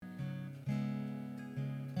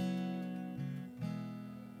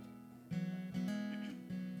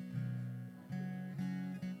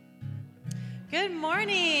Good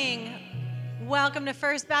morning. Welcome to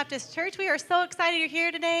First Baptist Church. We are so excited you're here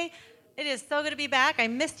today. It is so good to be back. I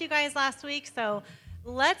missed you guys last week, so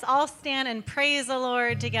let's all stand and praise the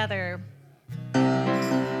Lord together.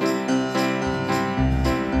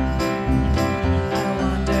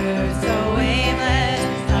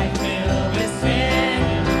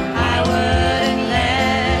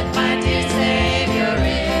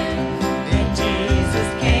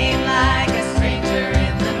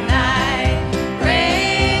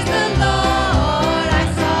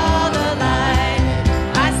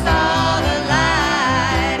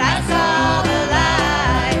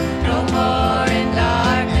 No more in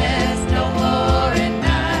darkness, no more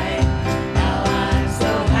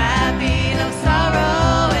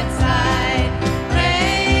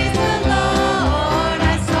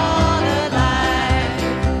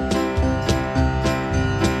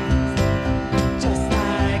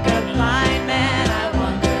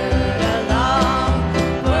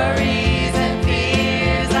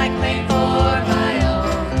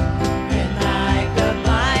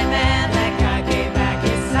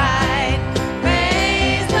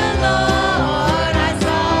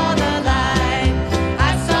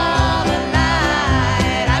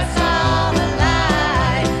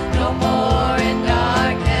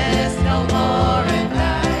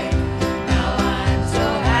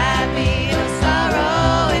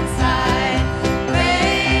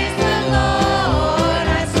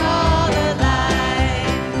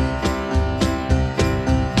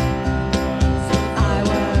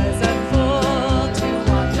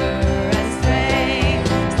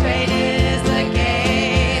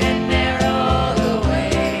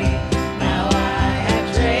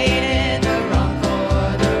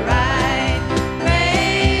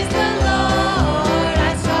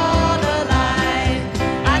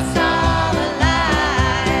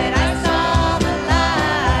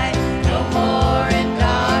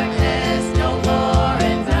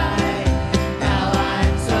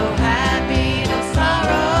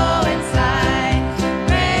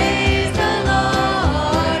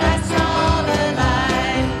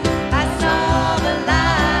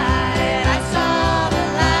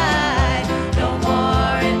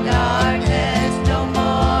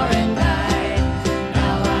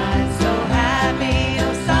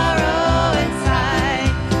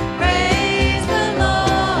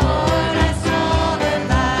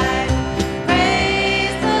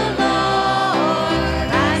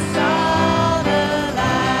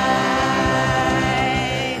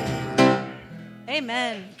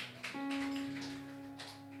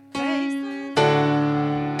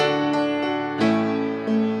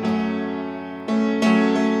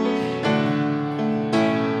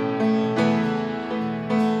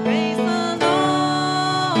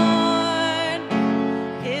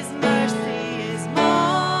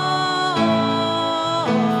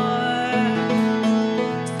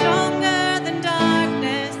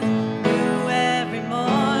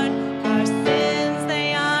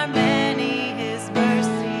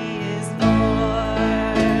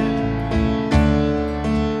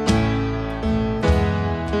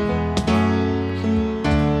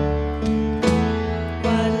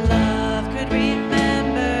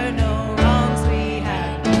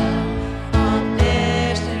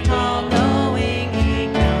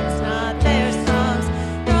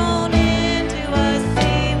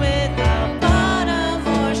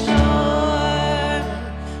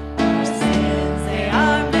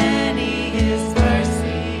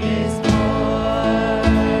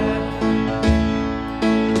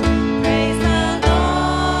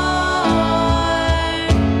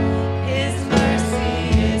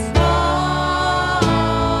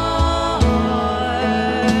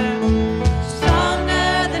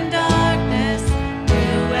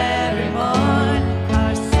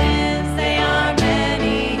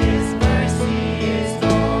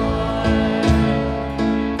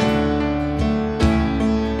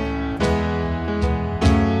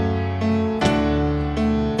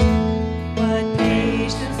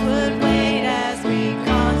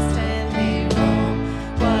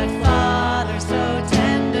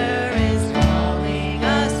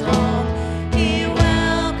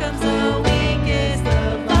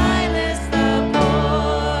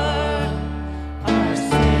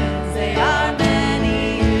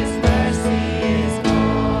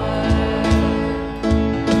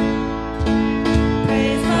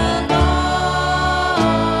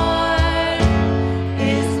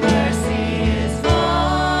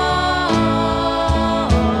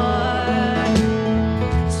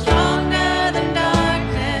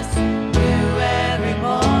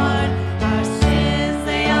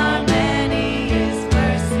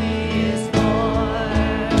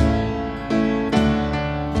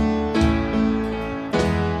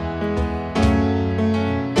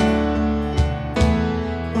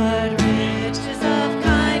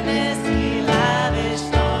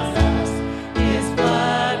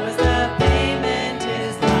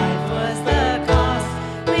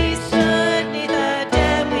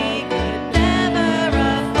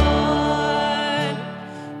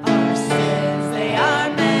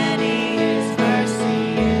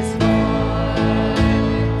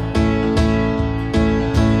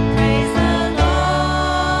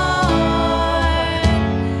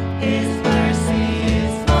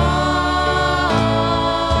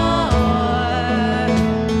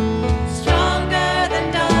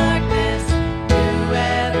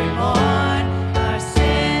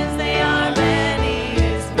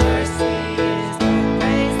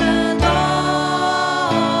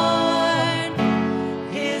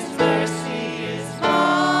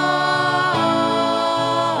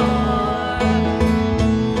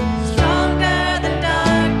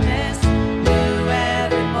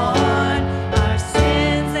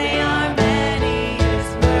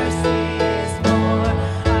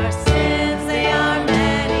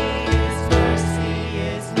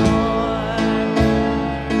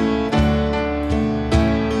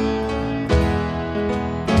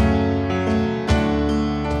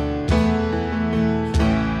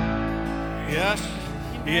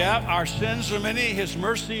Yeah, our sins are many. His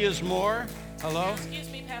mercy is more. Hello? Excuse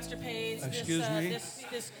me, Pastor Page. Excuse me?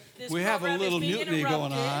 This We have a program little is being mutiny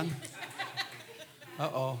going interrupted. on.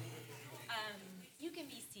 Uh-oh. You can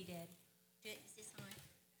be seated. Is this on?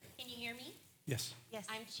 Can you hear me? Yes. Yes.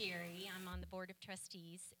 I'm Jerry. I'm on the Board of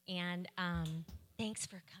Trustees. And thanks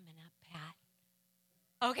for coming up,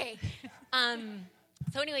 Pat. Okay.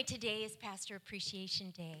 So anyway, today is Pastor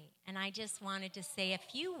Appreciation Day. And I just wanted to say a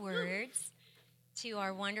few words to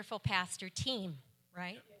our wonderful pastor team,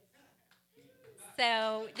 right?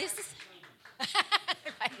 So this is...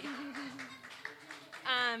 right.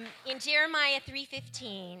 In Jeremiah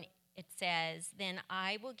 3:15, it says, "Then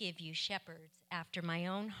I will give you shepherds after my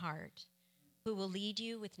own heart, who will lead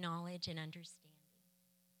you with knowledge and understanding."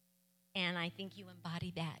 And I think you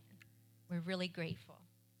embody that. We're really grateful.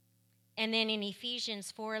 And then in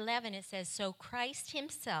Ephesians 4:11, it says, "So Christ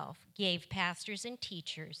himself gave pastors and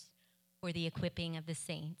teachers for the equipping of the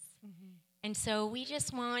saints." Mm-hmm. And so we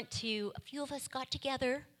just want to, a few of us got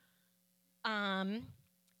together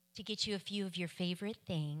to get you a few of your favorite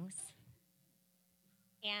things.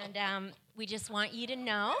 And we just want you to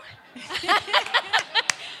know,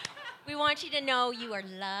 we want you to know you are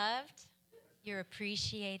loved, you're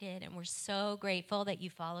appreciated, and we're so grateful that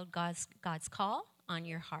you followed God's call on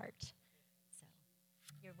your heart. So,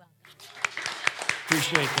 you're welcome.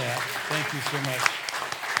 Appreciate that. Thank you so much.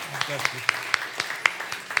 God bless you.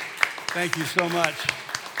 Thank you so much.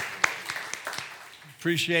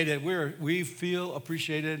 Appreciate it. We feel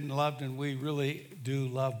appreciated and loved, and we really do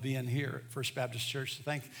love being here at First Baptist Church.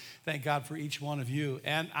 So thank God for each one of you.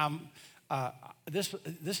 And this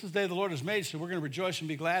is the day the Lord has made, so we're going to rejoice and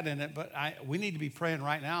be glad in it. But we need to be praying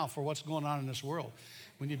right now for what's going on in this world.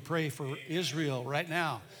 We need to pray for Israel right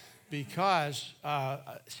now, because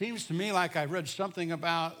it seems to me like I read something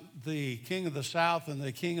about the king of the south and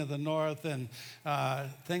the king of the north, and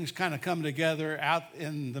things kind of come together out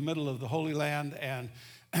in the middle of the Holy Land, and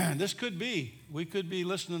we could be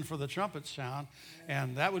listening for the trumpet sound,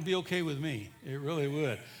 and that would be okay with me. It really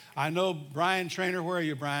would. I know Brian Trainer, where are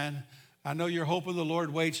you, Brian? I know you're hoping the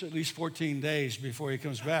Lord waits at least 14 days before he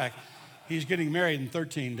comes back. He's getting married in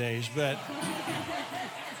 13 days, but...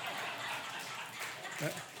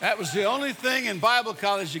 That was the only thing in Bible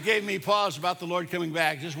college that gave me pause about the Lord coming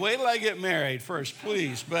back. Just wait till I get married first,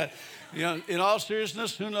 please. But, in all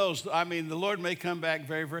seriousness, who knows? I mean, the Lord may come back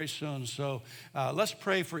very, very soon. So let's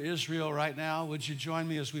pray for Israel right now. Would you join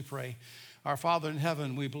me as we pray? Our Father in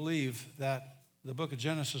heaven, we believe that the book of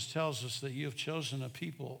Genesis tells us that you have chosen a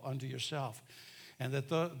people unto yourself, and that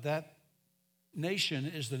that nation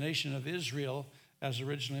is the nation of Israel as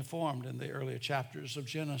originally formed in the earlier chapters of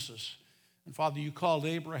Genesis. And Father, you called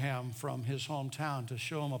Abraham from his hometown to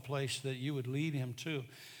show him a place that you would lead him to,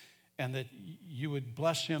 and that you would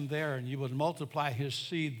bless him there, and you would multiply his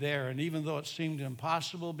seed there. And even though it seemed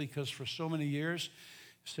impossible, because for so many years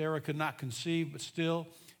Sarah could not conceive, but still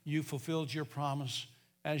you fulfilled your promise,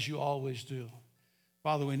 as you always do.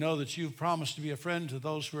 Father, we know that you've promised to be a friend to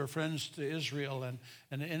those who are friends to Israel, and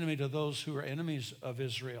an enemy to those who are enemies of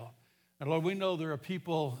Israel. And Lord, we know there are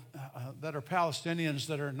people that are Palestinians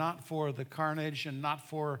that are not for the carnage, and not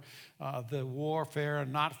for the warfare,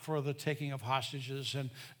 and not for the taking of hostages,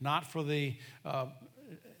 and not for the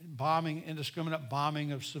indiscriminate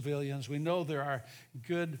bombing of civilians. We know there are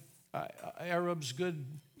good Arabs, good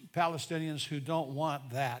Palestinians who don't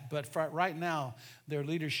want that. But right now, their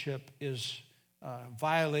leadership is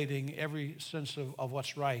violating every sense of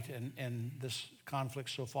what's right in this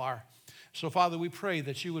conflict so far. So, Father, we pray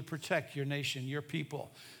that you would protect your nation, your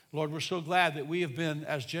people. Lord, we're so glad that we have been,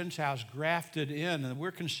 as Gentiles, grafted in, and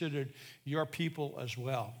we're considered your people as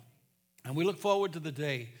well. And we look forward to the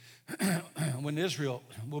day when Israel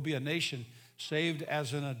will be a nation saved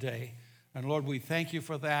as in a day. And Lord, we thank you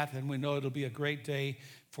for that, and we know it'll be a great day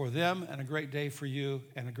for them, and a great day for you,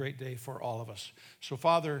 and a great day for all of us. So,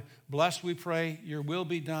 Father, bless, we pray, your will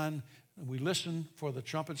be done. We listen for the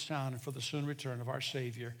trumpet sound and for the soon return of our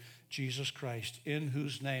Savior, Jesus Christ, in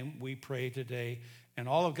whose name we pray today. And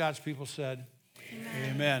all of God's people said,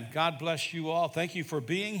 Amen. Amen. God bless you all. Thank you for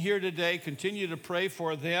being here today. Continue to pray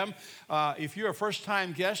for them. If you're a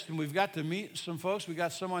first-time guest and we've got to meet some folks, we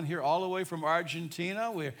got someone here all the way from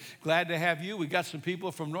Argentina. We're glad to have you. We got some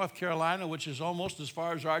people from North Carolina, which is almost as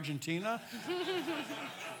far as Argentina.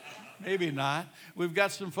 Maybe not. We've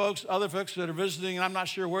got some folks, other folks that are visiting, and I'm not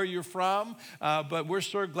sure where you're from, but we're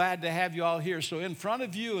so glad to have you all here. So in front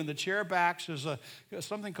of you in the chair backs is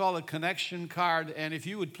something called a connection card, and if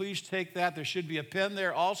you would please take that, there should be a pen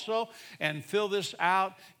there also, and fill this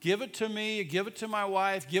out. Give it to me, give it to my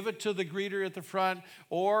wife, give it to the greeter at the front,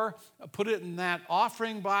 or put it in that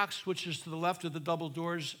offering box, which is to the left of the double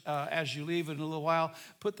doors as you leave in a little while.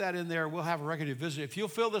 Put that in there. We'll have a record of visit. If you'll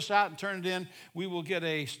fill this out and turn it in, we will get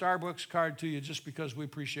a Starbucks card to you just because we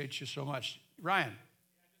appreciate you so much. Ryan.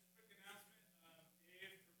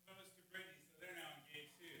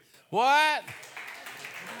 What?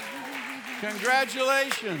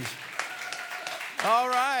 Congratulations. All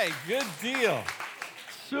right, good deal.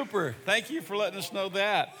 Super. Thank you for letting us know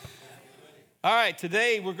that. All right,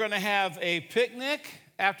 today we're going to have a picnic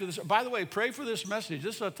after this. By the way, pray for this message.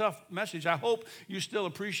 This is a tough message. I hope you still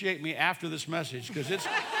appreciate me after this message because it's...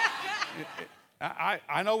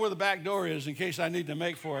 I know where the back door is in case I need to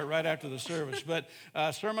make for it right after the service. But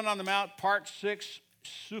Sermon on the Mount, Part 6,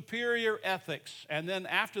 Superior Ethics. And then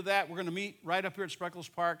after that, we're going to meet right up here at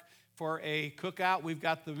Spreckles Park for a cookout. We've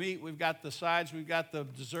got the meat, we've got the sides, we've got the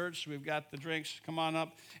desserts, we've got the drinks. Come on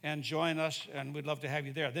up and join us, and we'd love to have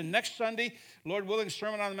you there. Then next Sunday, Lord willing,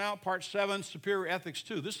 Sermon on the Mount, Part 7, Superior Ethics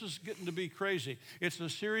 2. This is getting to be crazy. It's a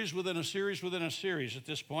series within a series within a series at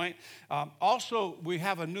this point. Also, we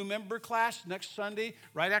have a new member class next Sunday.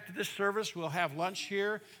 Right after this service, we'll have lunch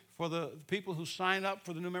here for the people who sign up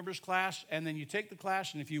for the new members class, and then you take the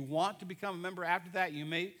class, and if you want to become a member after that, you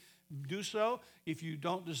may do so. If you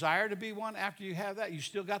don't desire to be one after you have that, you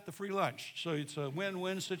still got the free lunch. So it's a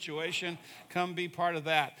win-win situation. Come be part of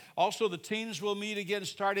that. Also, the teens will meet again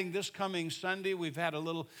starting this coming Sunday. We've had a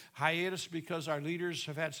little hiatus because our leaders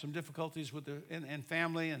have had some difficulties with and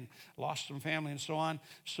family and lost some family and so on.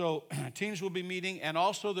 So teens will be meeting, and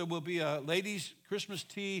also there will be a ladies' Christmas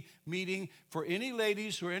tea meeting for any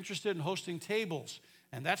ladies who are interested in hosting tables.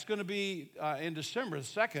 And that's going to be in December the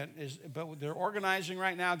 2nd, but they're organizing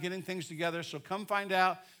right now, getting things together. So come find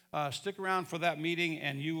out, stick around for that meeting,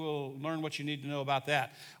 and you will learn what you need to know about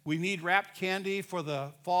that. We need wrapped candy for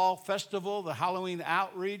the fall festival, the Halloween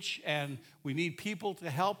outreach, and we need people to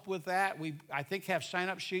help with that. We, I think, have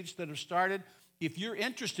sign-up sheets that have started. If you're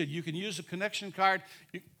interested, you can use a connection card,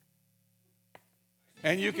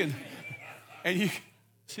 and you can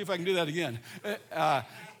see if I can do that again.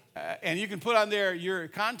 And you can put on there your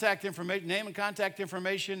contact information, name and contact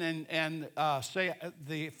information, and say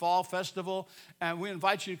the fall festival. And we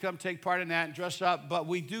invite you to come take part in that and dress up. But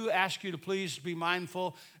we do ask you to please be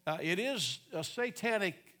mindful. It is a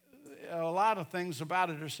satanic. A lot of things about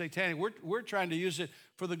it are satanic. We're trying to use it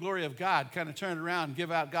for the glory of God, kind of turn it around and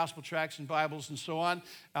give out gospel tracts and Bibles and so on,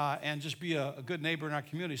 and just be a good neighbor in our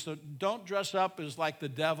community. So don't dress up as like the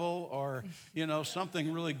devil or,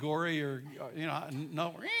 something really gory or,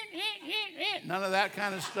 no, none of that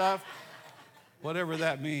kind of stuff, whatever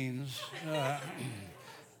that means.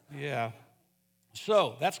 Yeah.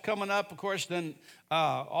 So that's coming up, of course. Then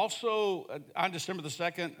also on December the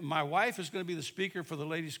 2nd, my wife is going to be the speaker for the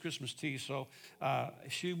ladies' Christmas tea. So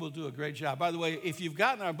she will do a great job. By the way, if you've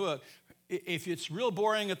gotten our book, if it's real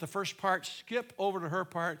boring at the first part, skip over to her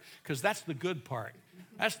part because that's the good part.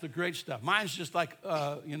 That's the great stuff. Mine's just like,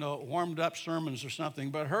 warmed up sermons or something.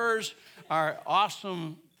 But hers are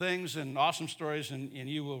awesome things and awesome stories, and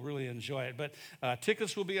you will really enjoy it. But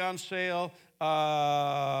tickets will be on sale.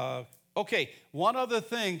 Okay, one other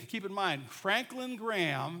thing to keep in mind. Franklin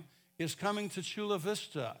Graham is coming to Chula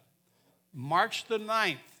Vista March the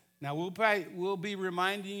 9th. Now, we'll be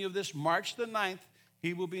reminding you of this. March the 9th,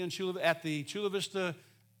 he will be at the Chula Vista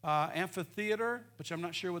Amphitheater, which I'm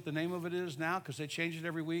not sure what the name of it is now because they change it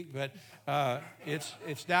every week. But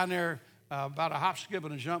it's down there about a hop, skip,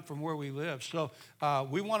 and a jump from where we live. So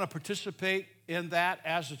we want to participate in that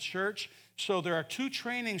as a church. So there are 2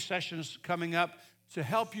 training sessions coming up to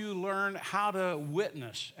help you learn how to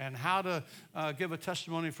witness and how to give a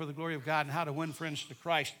testimony for the glory of God and how to win friends to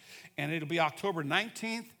Christ. And it'll be October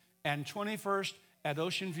 19th and 21st at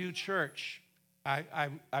Ocean View Church. I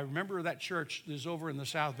remember that church is over in the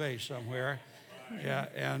South Bay somewhere. Yeah,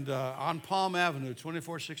 and on Palm Avenue,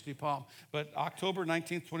 2460 Palm. But October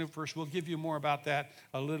 19th, 21st, we'll give you more about that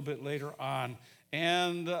a little bit later on.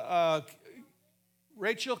 And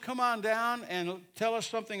Rachel, come on down and tell us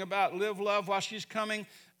something about Live Love while she's coming.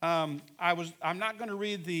 I'm not going to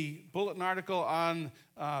read the bulletin article on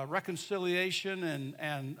reconciliation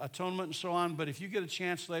and atonement and so on, but if you get a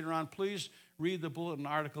chance later on, please read the bulletin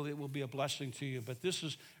article. It will be a blessing to you. But this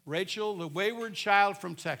is Rachel, the wayward child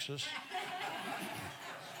from Texas,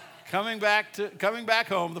 coming back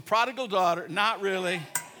home, the prodigal daughter, not really.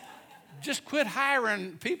 just quit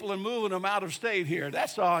hiring people and moving them out of state here.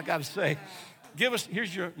 That's all I got to say.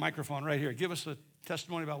 Here's your microphone right here. Give us a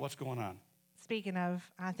testimony about what's going on. Speaking of,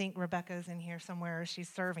 I think Rebecca's in here somewhere. She's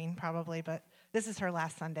serving probably, but this is her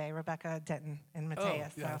last Sunday, Rebecca Denton and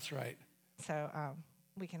Matthias. Yeah, that's right. So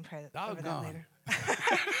we can pray over that Doggone. later.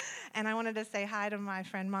 And I wanted to say hi to my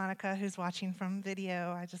friend Monica, who's watching from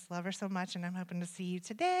video. I just love her so much, and I'm hoping to see you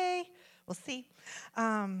today. We'll see.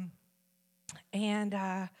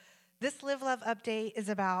 This Live Love update is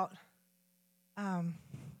about, I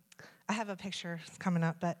have a picture coming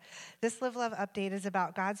up, but this Live Love update is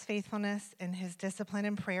about God's faithfulness and his discipline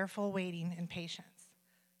and prayerful waiting and patience.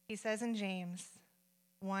 He says in James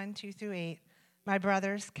 1:2-8, "My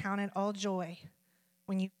brothers, count it all joy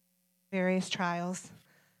when you various trials,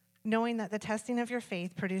 knowing that the testing of your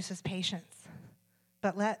faith produces patience.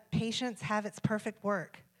 But let patience have its perfect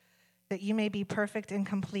work, that you may be perfect and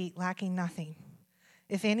complete, lacking nothing.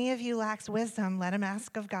 If any of you lacks wisdom, let him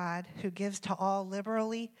ask of God, who gives to all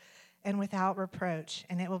liberally and without reproach,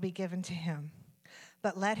 and it will be given to him.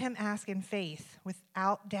 But let him ask in faith,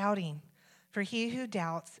 without doubting. For he who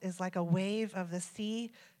doubts is like a wave of the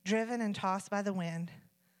sea, driven and tossed by the wind.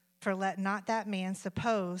 For let not that man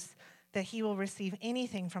suppose that he will receive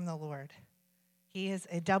anything from the Lord. He is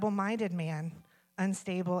a double-minded man,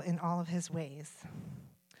 unstable in all of his ways."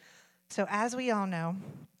 So as we all know,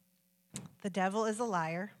 the devil is a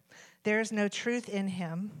liar. There is no truth in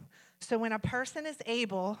him. So when a person is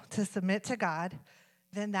able to submit to God,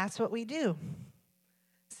 then that's what we do.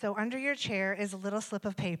 So under your chair is a little slip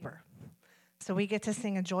of paper. So we get to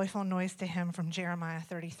sing a joyful noise to him from Jeremiah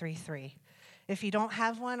 33:3. If you don't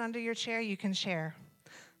have one under your chair, you can share,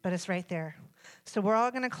 but it's right there. So we're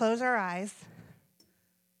all going to close our eyes.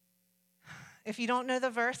 If you don't know the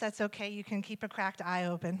verse, that's okay. You can keep a cracked eye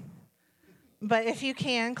open. But if you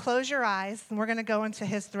can, close your eyes, and we're going to go into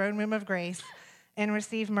his throne room of grace and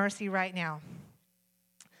receive mercy right now.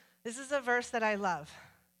 This is a verse that I love,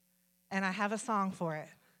 and I have a song for it.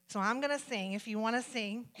 So I'm going to sing. If you want to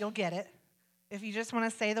sing, you'll get it. If you just want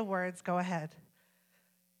to say the words, go ahead.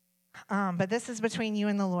 But this is between you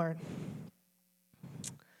and the Lord.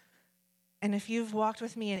 And if you've walked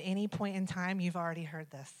with me at any point in time, you've already heard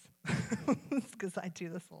this, because I do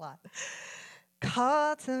this a lot.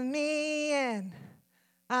 Call to me and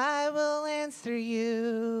I will answer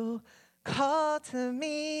you. Call to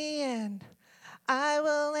me and I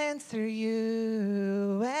will answer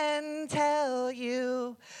you and tell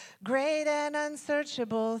you great and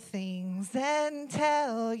unsearchable things, and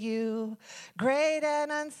tell you great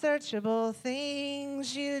and unsearchable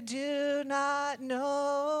things you do not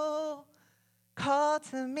know. Call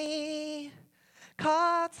to me,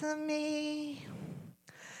 call to me.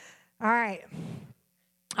 All right.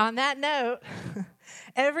 On that note,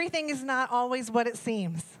 everything is not always what it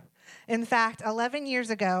seems. In fact, 11 years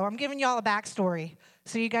ago, I'm giving y'all a backstory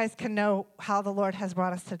so you guys can know how the Lord has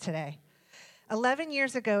brought us to today. 11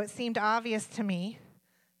 years ago, it seemed obvious to me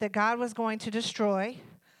that God was going to destroy,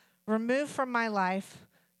 remove from my life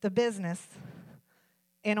the business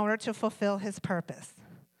in order to fulfill his purpose.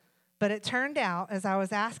 But it turned out, as I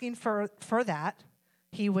was asking for that,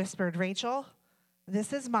 he whispered, "Rachel,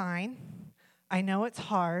 this is mine. I know it's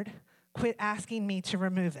hard. Quit asking me to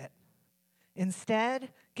remove it.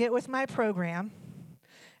 Instead, get with my program,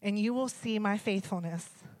 and you will see my faithfulness.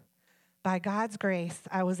 By God's grace,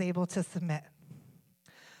 I was able to submit."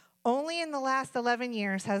 Only in the last 11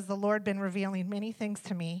 years has the Lord been revealing many things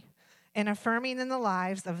to me and affirming in the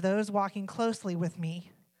lives of those walking closely with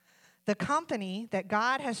me the company that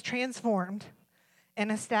God has transformed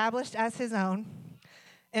and established as his own,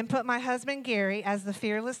 and put my husband Gary as the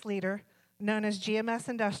fearless leader known as GMS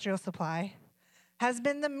Industrial Supply, has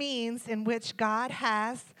been the means in which God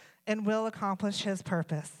has and will accomplish his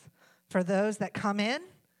purpose for those that come in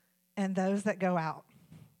and those that go out.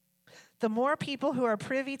 The more people who are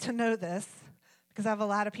privy to know this, because I have a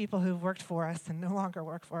lot of people who've worked for us and no longer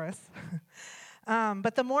work for us,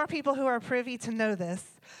 but the more people who are privy to know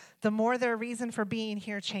this, the more their reason for being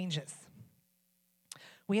here changes.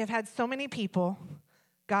 We have had so many people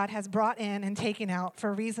God has brought in and taken out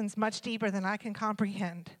for reasons much deeper than I can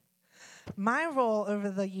comprehend. My role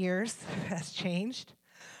over the years has changed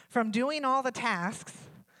from doing all the tasks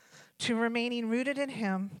to remaining rooted in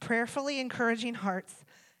him, prayerfully encouraging hearts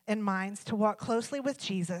and minds to walk closely with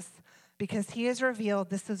Jesus, because he has revealed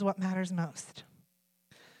this is what matters most.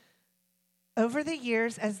 Over the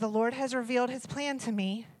years, as the Lord has revealed his plan to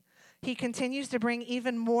me, he continues to bring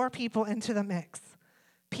even more people into the mix.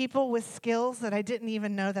 People with skills that I didn't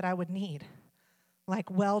even know that I would need, like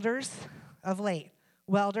welders of late,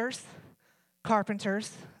 welders,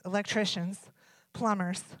 carpenters, electricians,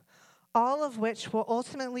 plumbers, all of which will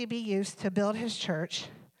ultimately be used to build his church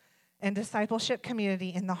and discipleship community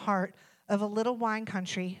in the heart of a little wine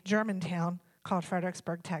country, Germantown, called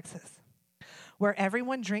Fredericksburg, Texas, where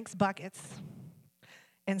everyone drinks buckets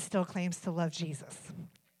and still claims to love Jesus.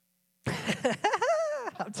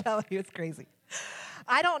 I'm telling you, it's crazy.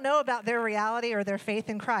 I don't know about their reality or their faith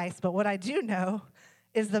in Christ, but what I do know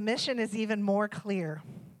is the mission is even more clear: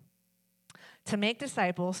 to make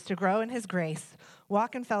disciples, to grow in his grace,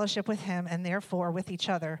 walk in fellowship with him, and therefore with each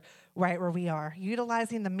other right where we are,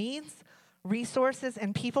 utilizing the means, resources,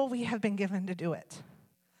 and people we have been given to do it.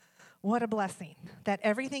 What a blessing that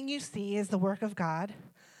everything you see is the work of God.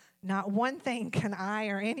 Not one thing can I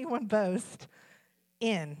or anyone boast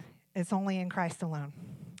in. It's only in Christ alone.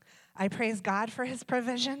 I praise God for his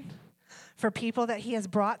provision, for people that he has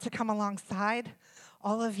brought to come alongside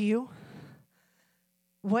all of you.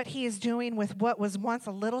 What he is doing with what was once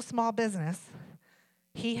a little small business,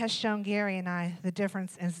 he has shown Gary and I the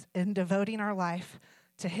difference in devoting our life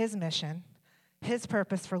to his mission, his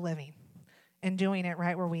purpose for living, and doing it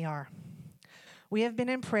right where we are. We have been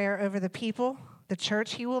in prayer over the people, the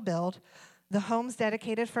church he will build, the homes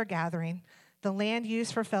dedicated for gathering, the land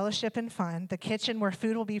used for fellowship and fun, the kitchen where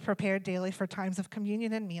food will be prepared daily for times of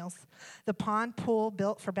communion and meals, the pond pool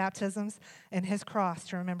built for baptisms, and his cross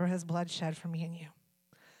to remember his blood shed for me and you.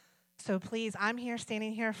 So please, I'm here,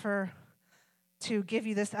 standing here to give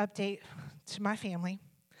you this update to my family.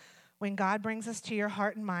 When God brings us to your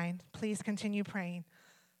heart and mind, please continue praying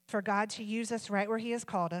for God to use us right where he has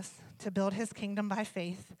called us to build his kingdom by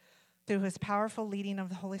faith through his powerful leading of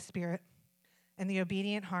the Holy Spirit and the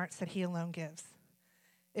obedient hearts that he alone gives.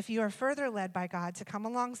 If you are further led by God to come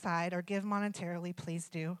alongside or give monetarily, please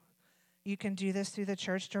do. You can do this through the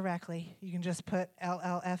church directly. You can just put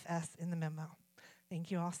LLFS in the memo. Thank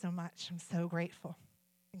you all so much. I'm so grateful.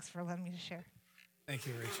 Thanks for letting me to share. Thank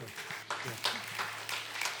you, Rachel. Yeah.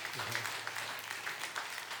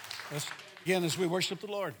 Let's begin as we worship the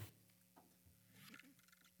Lord.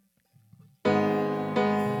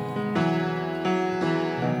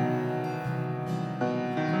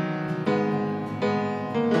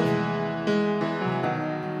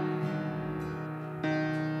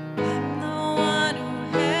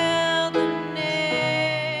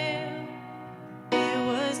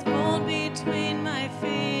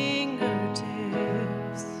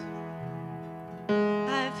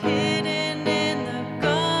 I've hidden in the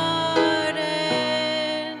garden.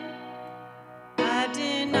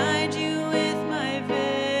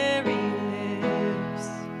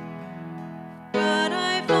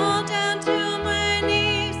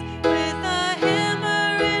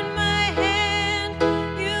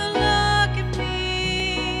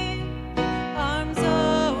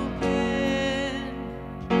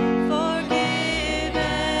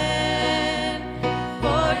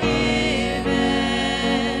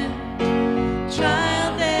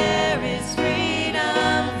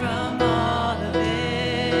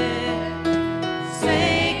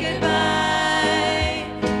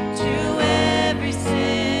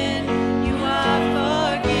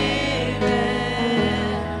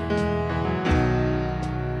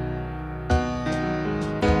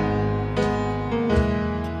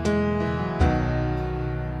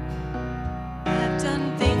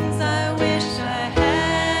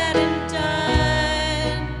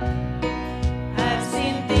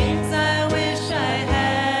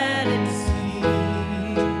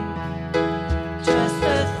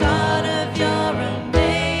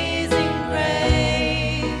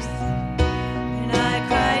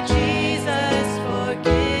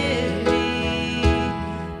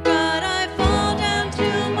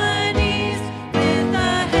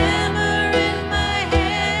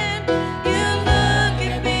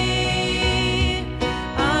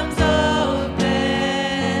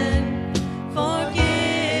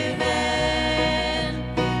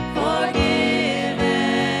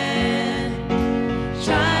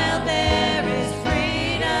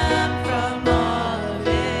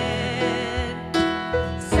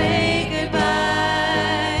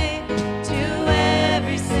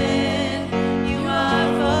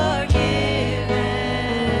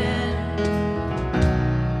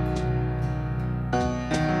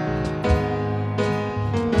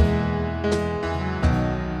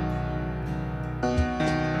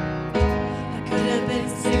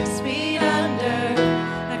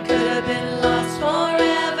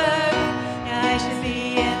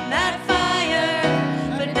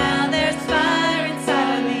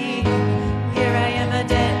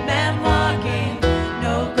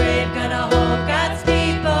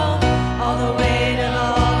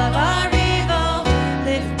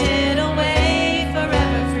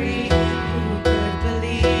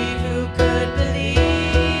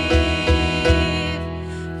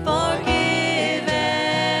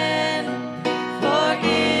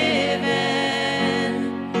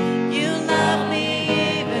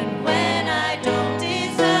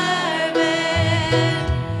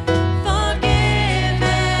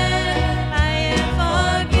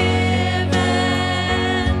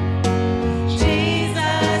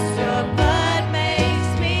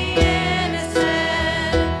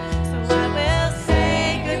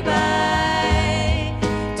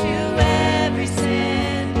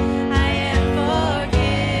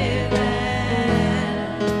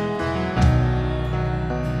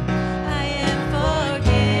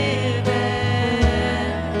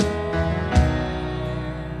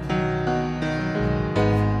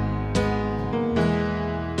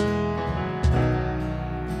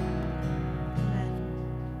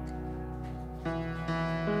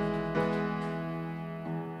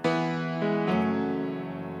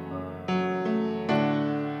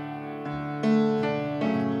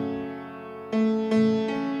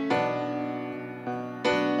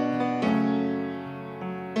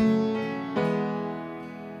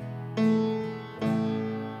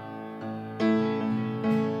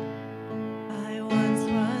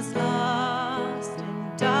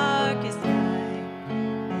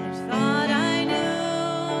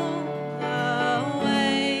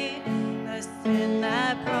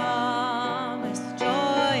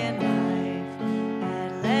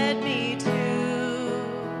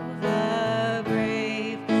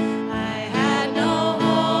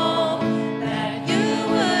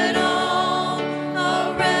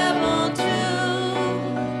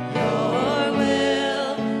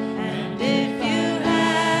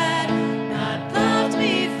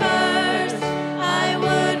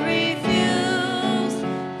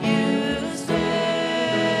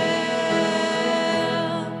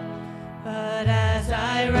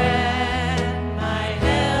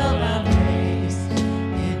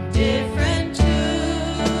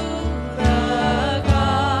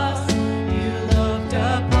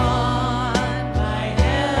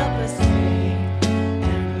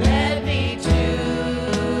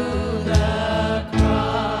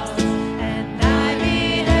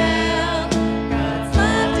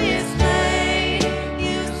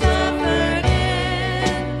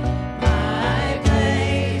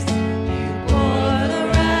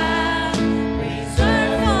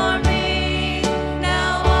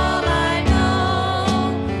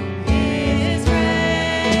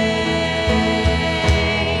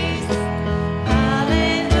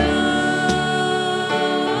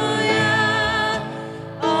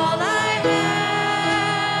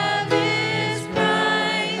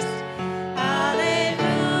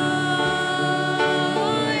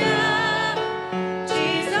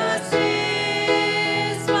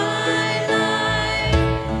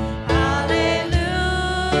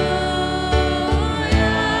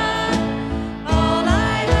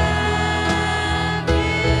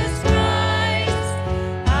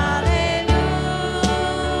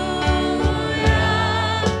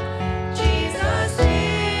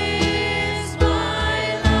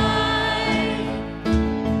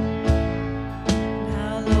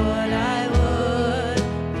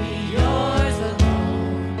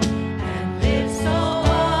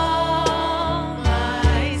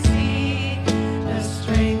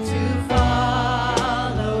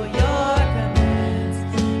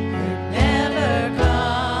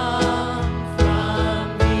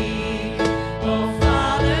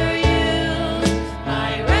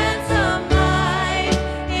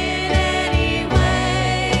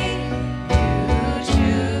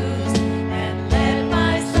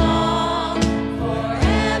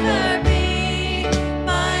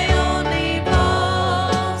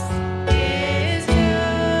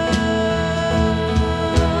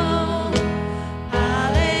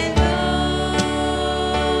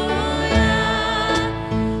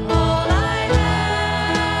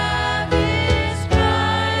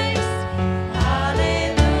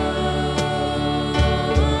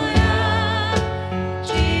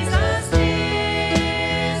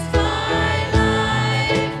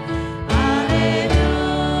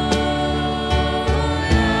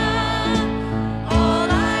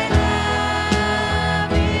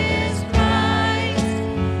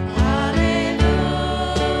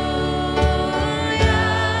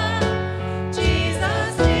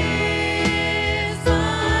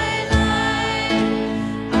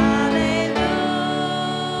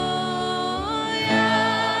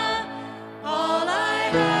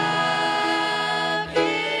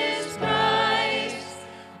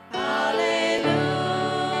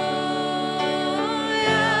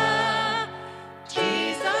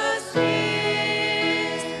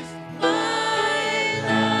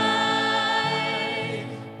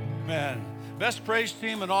 Amen. Best praise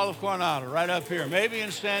team in all of Coronado, right up here. Maybe in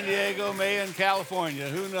San Diego, maybe in California.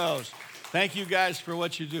 Who knows? Thank you guys for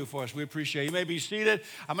what you do for us. We appreciate it. You may be seated.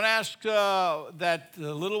 I'm going to ask that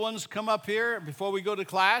the little ones come up here before we go to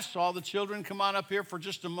class. All the children come on up here for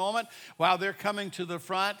just a moment while they're coming to the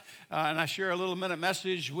front. And I share a little minute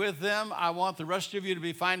message with them. I want the rest of you to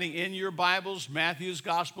be finding in your Bibles Matthew's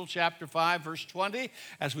Gospel, chapter 5, verse 20,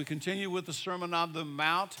 as we continue with the Sermon on the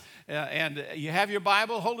Mount. And you have your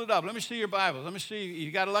Bible? Hold it up. Let me see your Bible. Let me see. You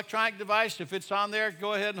got an electronic device? If it's on there,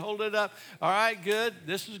 go ahead and hold it up. All right, good.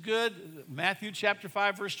 This is good. Matthew chapter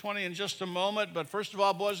 5, verse 20 in just a moment. But first of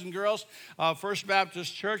all, boys and girls, First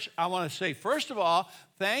Baptist Church, I want to say, first of all,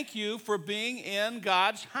 thank you for being in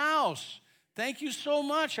God's house. Thank you so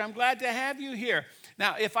much. I'm glad to have you here.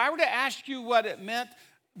 Now, if I were to ask you what it meant,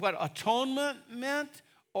 what atonement meant,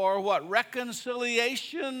 or what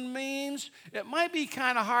reconciliation means, it might be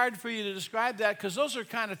kind of hard for you to describe that because those are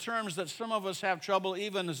kind of terms that some of us have trouble,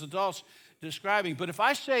 even as adults, describing. But if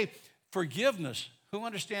I say forgiveness, who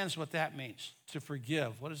understands what that means, to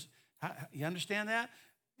forgive? You understand that?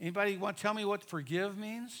 Anybody want to tell me what forgive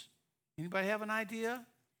means? Anybody have an idea?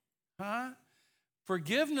 Huh?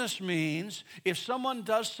 Forgiveness means if someone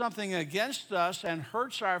does something against us and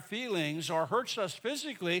hurts our feelings or hurts us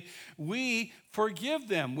physically, we forgive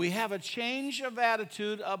them. We have a change of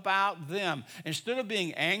attitude about them. Instead of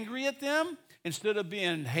being angry at them, instead of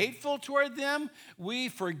being hateful toward them, we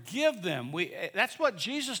forgive them. That's what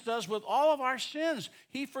Jesus does with all of our sins.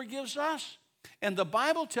 He forgives us. And the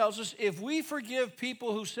Bible tells us if we forgive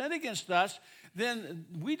people who sin against us, then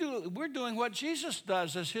we're doing what Jesus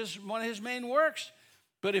does as one of his main works.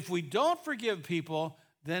 But if we don't forgive people,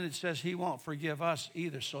 then it says he won't forgive us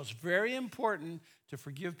either. So it's very important to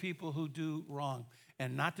forgive people who do wrong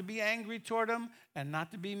and not to be angry toward them and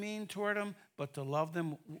not to be mean toward them, but to love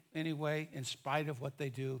them anyway in spite of what they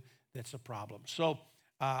do that's a problem. So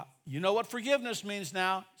you know what forgiveness means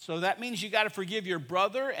now. So that means you got to forgive your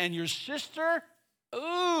brother and your sister.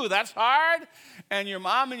 Ooh, that's hard. And your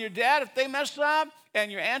mom and your dad, if they mess up, and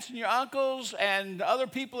your aunts and your uncles and other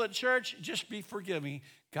people at church, just be forgiving.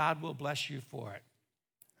 God will bless you for it.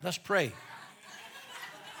 Let's pray.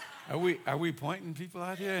 Are we pointing people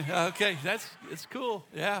out here? Okay, it's cool.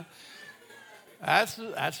 Yeah. That's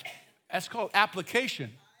called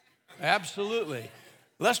application. Absolutely.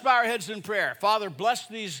 Let's bow our heads in prayer. Father, bless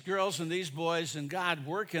these girls and these boys, and God,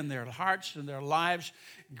 work in their hearts and their lives.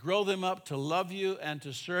 Grow them up to love you and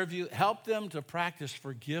to serve you. Help them to practice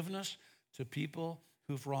forgiveness to people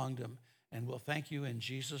who've wronged them. And we'll thank you in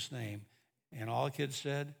Jesus' name. And all the kids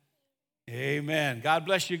said, amen. God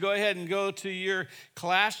bless you. Go ahead and go to your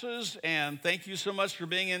classes, and thank you so much for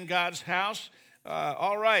being in God's house.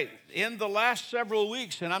 All right, in the last several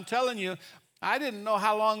weeks, and I'm telling you, I didn't know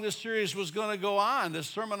how long this series was going to go on, this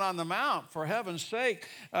Sermon on the Mount, for heaven's sake.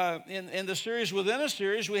 In the series within a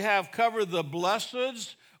series, we have covered the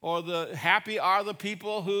blesseds, or the happy are the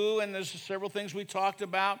people who, and there's several things we talked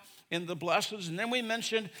about in the blesseds. And then we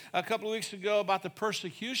mentioned a couple of weeks ago about the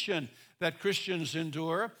persecution that Christians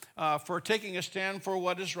endure for taking a stand for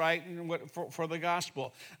what is right and for the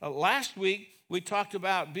gospel. Last week, we talked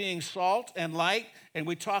about being salt and light, and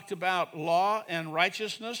we talked about law and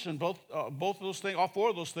righteousness, and both of those things, all four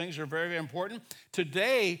of those things are very, very important.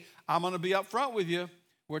 Today, I'm going to be up front with you.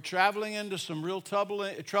 We're traveling into some real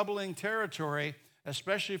troubling territory,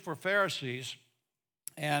 especially for Pharisees.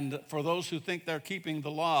 And for those who think they're keeping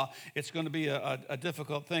the law, it's going to be a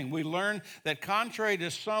difficult thing. We learn that contrary to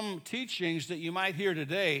some teachings that you might hear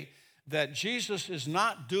today, that Jesus is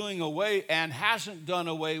not doing away and hasn't done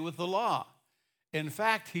away with the law. In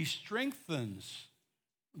fact, he strengthens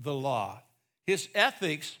the law. His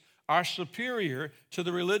ethics are superior to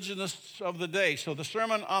the religionists of the day. So the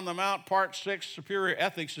Sermon on the Mount, Part 6, Superior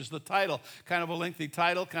Ethics, is the title. Kind of a lengthy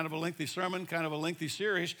title, kind of a lengthy sermon, kind of a lengthy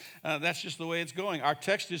series. That's just the way it's going. Our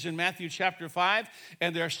text is in Matthew chapter 5,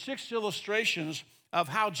 and there are 6 illustrations of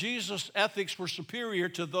how Jesus' ethics were superior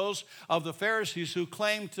to those of the Pharisees who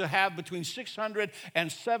claimed to have between 600 and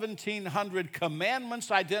 1,700 commandments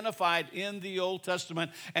identified in the Old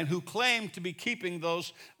Testament and who claimed to be keeping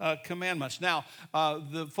those commandments. Now,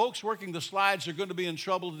 the folks working the slides are going to be in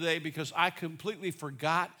trouble today because I completely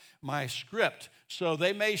forgot my script. So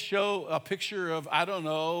they may show a picture of, I don't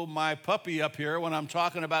know, my puppy up here when I'm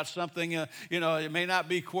talking about something. It may not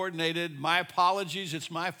be coordinated. My apologies.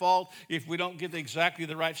 It's my fault if we don't get exactly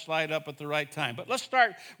the right slide up at the right time. But let's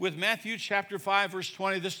start with Matthew chapter 5, verse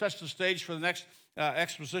 20. This sets the stage for the next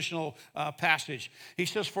expositional passage. He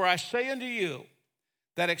says, "For I say unto you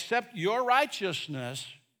that except your righteousness,"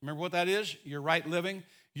 remember what that is? Your right living.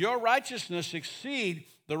 your righteousness exceed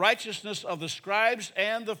the righteousness of the scribes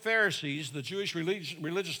and the Pharisees, the Jewish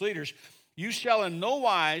religious leaders, you shall in no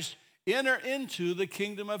wise enter into the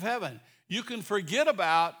kingdom of heaven. You can forget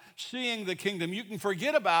about seeing the kingdom. You can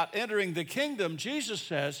forget about entering the kingdom. Jesus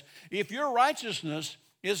says, if your righteousness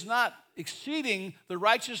is not exceeding the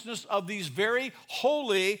righteousness of these very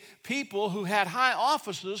holy people who had high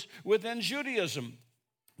offices within Judaism.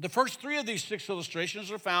 The first three of these 6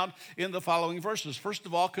 illustrations are found in the following verses. First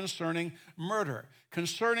of all, concerning murder.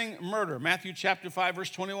 Concerning murder, Matthew chapter 5, verse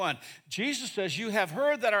 21. Jesus says, you have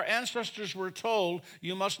heard that our ancestors were told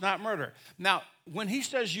you must not murder. Now, when he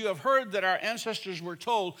says you have heard that our ancestors were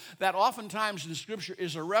told, that oftentimes in Scripture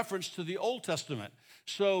is a reference to the Old Testament.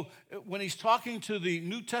 So when he's talking to the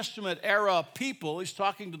New Testament era people, he's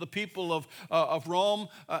talking to the people of Rome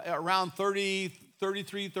around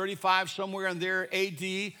 33, 35, somewhere in there,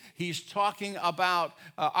 A.D. He's talking about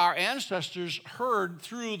our ancestors heard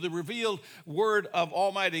through the revealed word of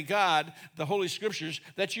Almighty God, the Holy Scriptures,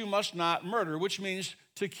 that you must not murder, which means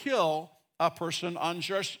to kill a person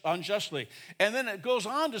unjustly. And then it goes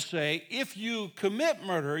on to say, if you commit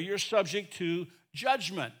murder, you're subject to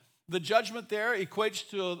judgment. The judgment there equates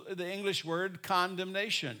to the English word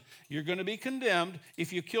condemnation. You're going to be condemned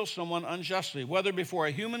if you kill someone unjustly, whether before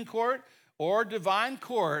a human court or divine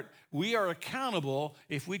court. We are accountable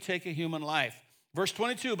if we take a human life. Verse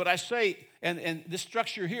 22, but I say, and this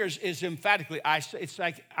structure here is emphatically, I say, it's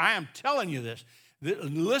like I am telling you this.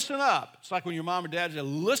 Listen up. It's like when your mom or dad said,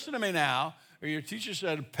 listen to me now, or your teacher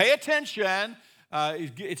said, pay attention.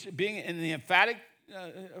 It's being in the emphatic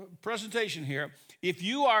presentation here. If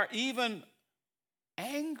you are even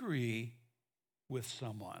angry with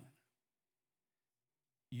someone,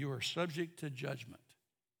 you are subject to judgment.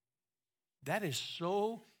 That is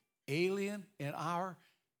so alien in our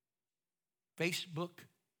Facebook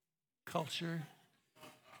culture.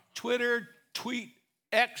 Twitter, tweet,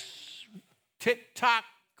 X, TikTok,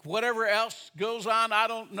 whatever else goes on, I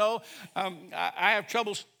don't know. I have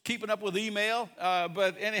trouble keeping up with email.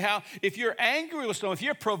 But anyhow, if you're angry with someone, if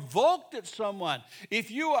you're provoked at someone,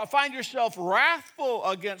 if you find yourself wrathful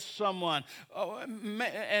against someone,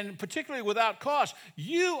 and particularly without cause,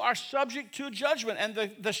 you are subject to judgment.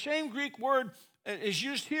 And the same Greek word is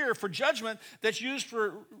used here for judgment that's used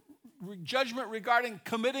for judgment regarding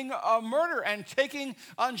committing a murder and taking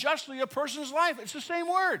unjustly a person's life. It's the same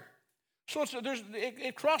word. So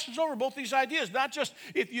it crosses over both these ideas. Not just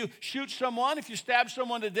if you shoot someone, if you stab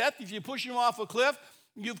someone to death, if you push them off a cliff,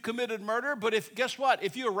 you've committed murder. But guess what?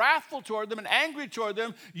 If you're wrathful toward them and angry toward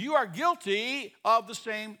them, you are guilty of the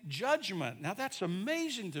same judgment. Now that's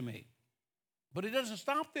amazing to me. But it doesn't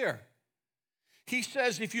stop there. He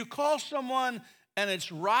says if you call someone, and it's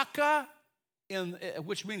raka,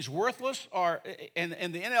 which means worthless, or in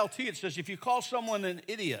the NLT it says if you call someone an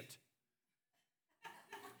idiot.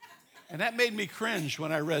 And that made me cringe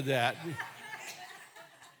when I read that.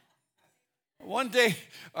 One day,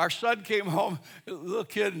 our son came home, a little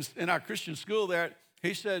kid in our Christian school there.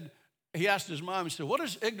 He asked his mom, he said, what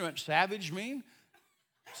does ignorant savage mean?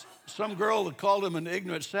 Some girl had called him an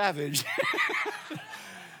ignorant savage.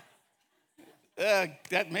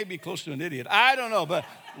 That may be close to an idiot. I don't know, but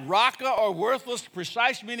raka or worthless,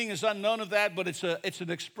 precise meaning is unknown of that, but it's an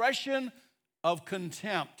expression of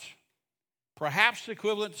contempt. Perhaps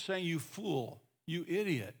equivalent to saying, you fool, you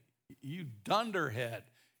idiot, you dunderhead,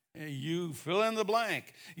 you fill in the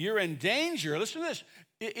blank. You're in danger. Listen to this.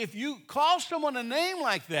 If you call someone a name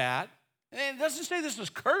like that, and it doesn't say this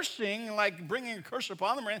is cursing, like bringing a curse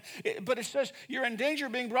upon them, but it says you're in danger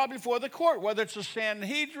of being brought before the court, whether it's a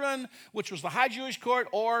Sanhedrin, which was the high Jewish court,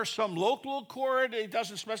 or some local court. It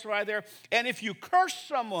doesn't specify there. And if you curse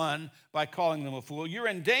someone by calling them a fool, you're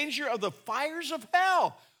in danger of the fires of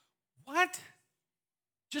hell. What?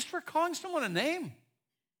 Just for calling someone a name?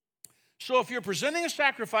 So if you're presenting a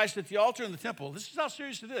sacrifice at the altar in the temple, this is how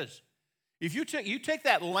serious it is. If you take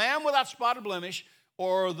that lamb without spot or blemish,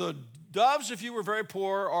 or the doves if you were very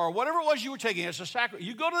poor, or whatever it was you were taking as a sacrifice,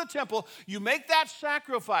 you go to the temple, you make that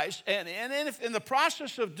sacrifice, and if in the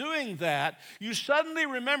process of doing that, you suddenly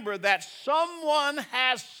remember that someone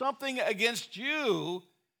has something against you,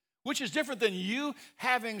 which is different than you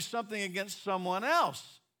having something against someone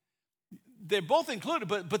else. They're both included,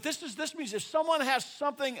 but this means if someone has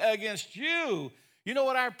something against you, you know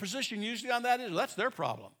what our position usually on that is? Well, that's their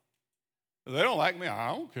problem. If they don't like me,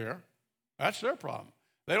 I don't care. That's their problem.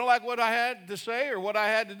 They don't like what I had to say or what I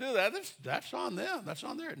had to do. That's on them. That's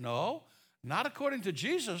on their. No, not according to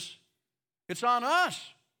Jesus. It's on us.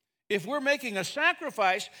 If we're making a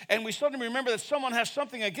sacrifice and we suddenly remember that someone has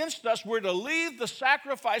something against us, we're to leave the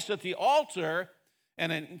sacrifice at the altar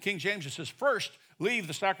And in King James it says, first, leave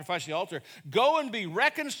the sacrifice of the altar. Go and be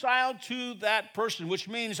reconciled to that person, which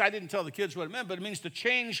means, I didn't tell the kids what it meant, but it means to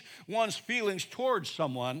change one's feelings towards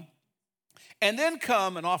someone. And then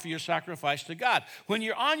come and offer your sacrifice to God. When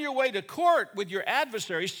you're on your way to court with your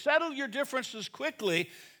adversary, settle your differences quickly.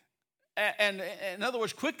 And in other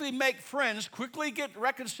words, quickly make friends, quickly get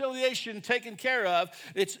reconciliation taken care of.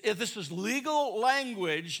 This is legal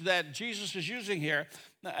language that Jesus is using here.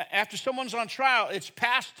 After someone's on trial, it's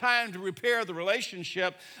past time to repair the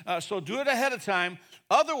relationship, so do it ahead of time.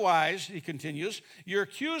 Otherwise, he continues, your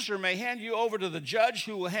accuser may hand you over to the judge,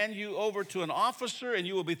 who will hand you over to an officer, and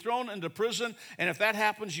you will be thrown into prison. And if that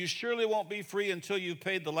happens, you surely won't be free until you've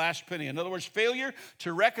paid the last penny. In other words, failure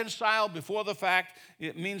to reconcile before the fact,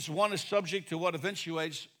 it means one is subject to what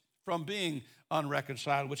eventuates from being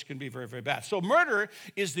unreconciled, which can be very, very bad. So murder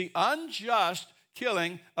is the unjust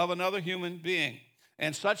killing of another human being.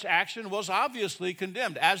 And such action was obviously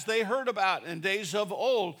condemned, as they heard about in days of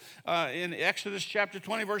old. In Exodus chapter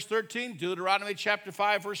 20, verse 13, Deuteronomy chapter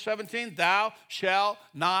 5, verse 17, thou shalt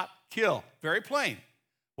not kill. Very plain.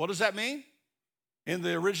 What does that mean? In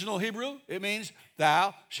the original Hebrew, it means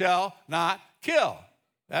thou shalt not kill.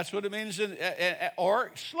 That's what it means,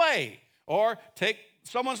 or slay, or take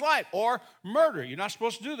someone's life, or murder. You're not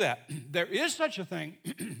supposed to do that. There is such a thing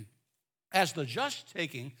as the just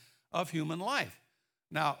taking of human life.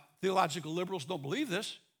 Now, theological liberals don't believe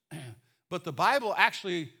this, but the Bible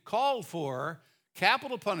actually called for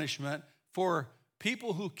capital punishment for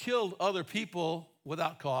people who killed other people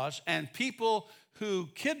without cause and people who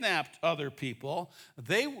kidnapped other people.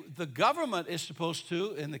 The government is supposed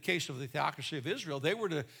to, in the case of the theocracy of Israel, they were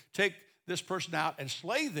to take this person out and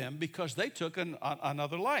slay them because they took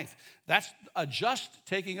another life. That's a just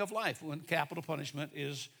taking of life when capital punishment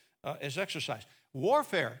is exercised.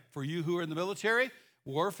 Warfare, for you who are in the military,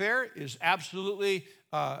 warfare is absolutely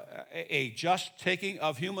a just taking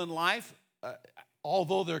of human life,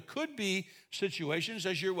 although there could be situations,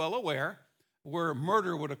 as you're well aware, where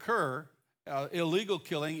murder would occur, illegal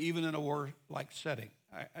killing, even in a war-like setting.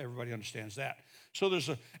 Everybody understands that. So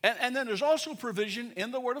and then there's also provision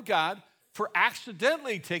in the Word of God for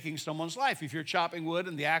accidentally taking someone's life. If you're chopping wood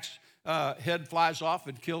and the axe head flies off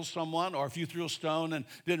and kills someone, or if you threw a stone and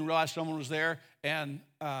didn't realize someone was there and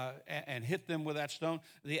hit them with that stone,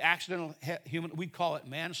 the accidental human, we call it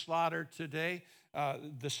manslaughter today.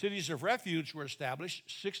 The cities of refuge were established,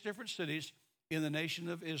 6 different cities in the nation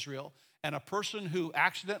of Israel, and a person who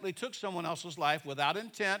accidentally took someone else's life without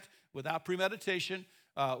intent, without premeditation,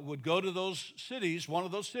 would go to those cities, one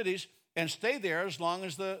of those cities, and stay there as long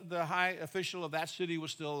as the high official of that city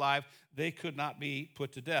was still alive. They could not be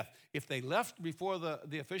put to death. If they left before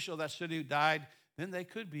the official of that city died, then they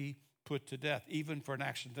could be put to death, even for an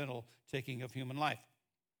accidental taking of human life.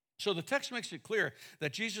 So the text makes it clear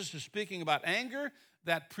that Jesus is speaking about anger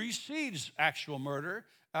that precedes actual murder,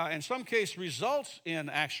 in some case results in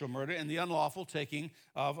actual murder and the unlawful taking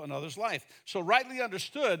of another's life. So rightly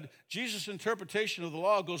understood, Jesus' interpretation of the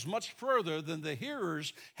law goes much further than the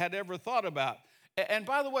hearers had ever thought about. And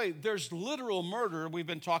by the way, there's literal murder we've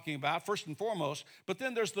been talking about, first and foremost, but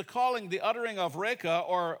then there's the calling, the uttering of reka,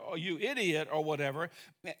 or you idiot, or whatever.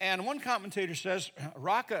 And one commentator says,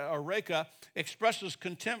 raka or reka expresses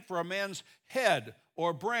contempt for a man's head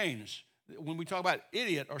or brains. When we talk about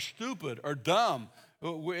idiot or stupid or dumb,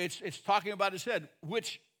 it's talking about his head,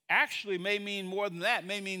 which actually may mean more than that,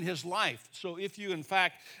 may mean his life. So if you, in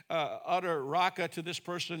fact, utter raka to this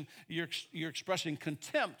person, you're expressing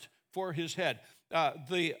contempt for his head.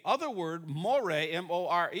 The other word, more,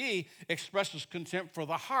 M-O-R-E, expresses contempt for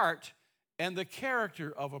the heart and the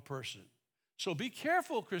character of a person. So be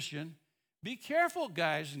careful, Christian. Be careful,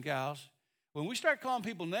 guys and gals. When we start calling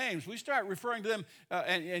people names, we start referring to them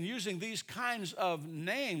and using these kinds of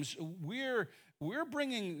names, we're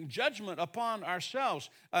bringing judgment upon ourselves.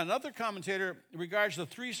 Another commentator regards the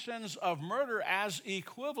 3 sins of murder as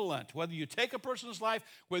equivalent. Whether you take a person's life,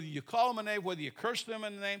 whether you call them a name, whether you curse them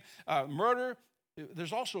in the name, murder.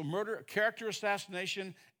 There's also murder, character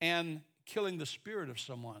assassination, and killing the spirit of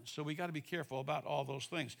someone. So we got to be careful about all those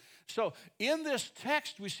things. So in this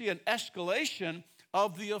text, we see an escalation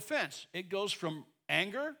of the offense. It goes from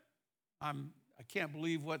anger. I can't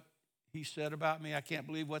believe what he said about me. I can't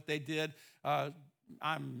believe what they did.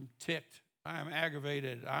 I'm ticked. I'm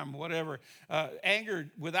aggravated. I'm whatever.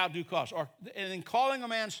 Anger without due cause. And then calling a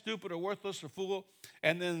man stupid or worthless or fool.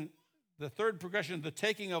 And then the third progression, the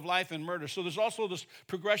taking of life and murder. So there's also this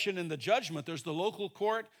progression in the judgment. There's the local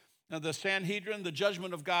court, the Sanhedrin, the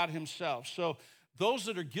judgment of God himself. So those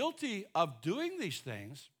that are guilty of doing these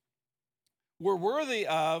things were worthy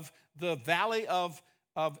of the valley of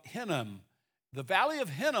Hinnom. The Valley of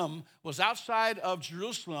Hinnom was outside of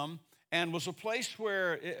Jerusalem and was a place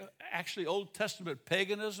where actually Old Testament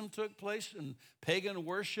paganism took place and pagan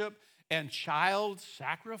worship and child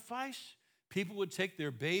sacrifice. People would take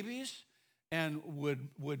their babies and would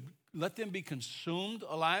let them be consumed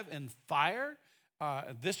alive in fire.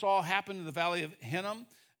 This all happened in the Valley of Hinnom.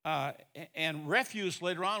 And refuse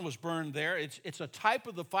later on was burned there. It's a type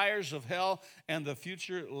of the fires of hell and the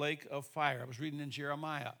future lake of fire. I was reading in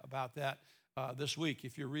Jeremiah about that this week.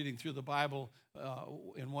 If you're reading through the Bible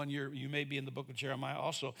in 1 year, you may be in the book of Jeremiah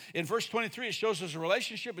also. In verse 23, it shows us a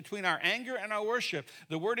relationship between our anger and our worship.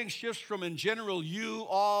 The wording shifts from in general, you,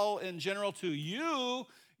 all in general, to you.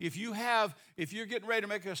 If you're getting ready to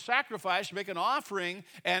make a sacrifice, make an offering,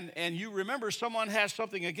 and you remember someone has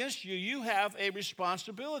something against you, you have a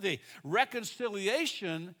responsibility.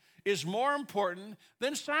 Reconciliation is more important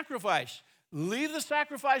than sacrifice. Leave the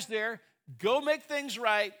sacrifice there, go make things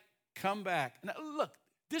right, come back. Now, look,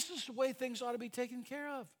 this is the way things ought to be taken care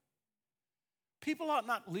of. People ought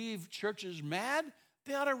not leave churches mad.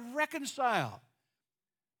 They ought to reconcile.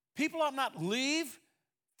 People ought not leave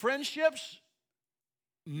friendships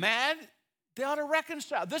mad. They ought to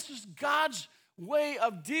reconcile. This is God's way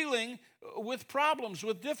of dealing with problems,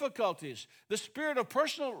 with difficulties. The spirit of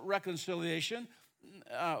personal reconciliation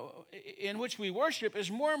in which we worship is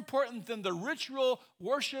more important than the ritual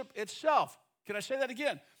worship itself. Can I say that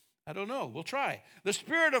again? I don't know. We'll try. The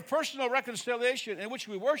spirit of personal reconciliation in which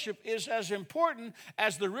we worship is as important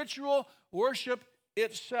as the ritual worship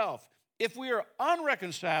itself. If we are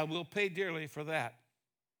unreconciled, we'll pay dearly for that.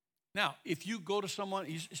 Now, if you go to someone,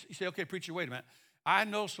 you say, okay, preacher, wait a minute. I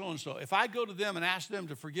know so-and-so. If I go to them and ask them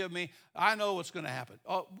to forgive me, I know what's going to happen.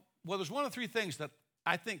 Oh, well, there's one of three things that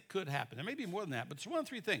I think could happen. There may be more than that, but it's one of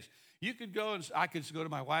three things. You could go and I could go to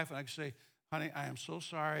my wife and I could say, honey, I am so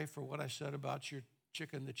sorry for what I said about your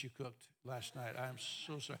chicken that you cooked last night. I am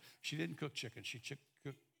so sorry. She didn't cook chicken. She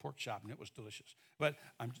cooked pork chop, and it was delicious. But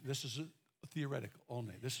this is a theoretical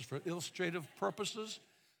only. This is for illustrative purposes.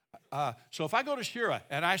 So if I go to Shira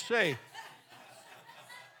and I say,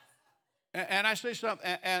 something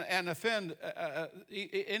and offend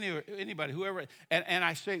anybody, whoever, and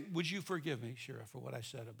I say, would you forgive me, Shira, for what I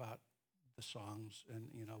said about the songs?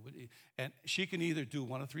 And she can either do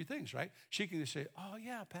one of three things, right? She can either say, oh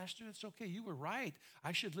yeah, Pastor, it's okay. You were right.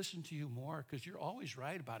 I should listen to you more because you're always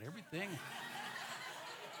right about everything.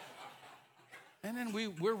 And then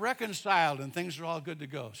we're reconciled and things are all good to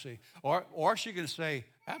go, see? Or she can say,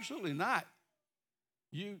 absolutely not.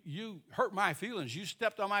 You hurt my feelings. You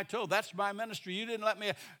stepped on my toe. That's my ministry. You didn't let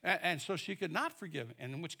me. And so she could not forgive me.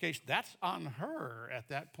 And in which case, that's on her at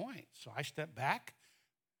that point. So I step back,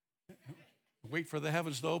 wait for the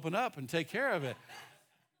heavens to open up and take care of it.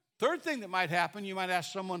 Third thing that might happen, you might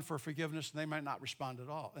ask someone for forgiveness and they might not respond at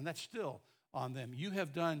all. And that's still on them. You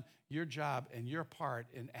have done your job and your part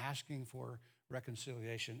in asking for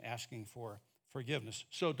reconciliation, asking for forgiveness.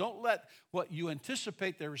 So don't let what you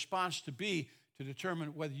anticipate their response to be to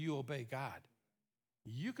determine whether you obey God.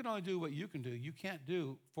 You can only do what you can do. You can't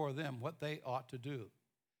do for them what they ought to do.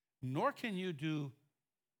 Nor can you do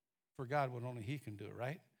for God what only He can do,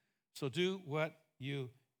 right? So do what you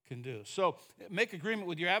can do. So make agreement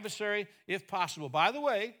with your adversary if possible. By the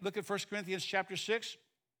way, look at 1 Corinthians chapter 6.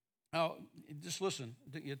 Oh, just listen.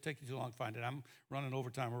 It'll take you too long to find it. I'm running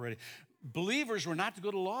overtime already. Believers were not to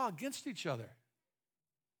go to law against each other.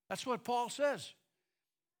 That's what Paul says.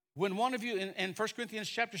 When one of you, in 1 Corinthians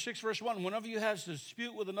chapter 6, verse 1, one of you has a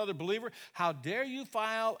dispute with another believer, how dare you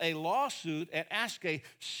file a lawsuit and ask a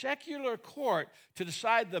secular court to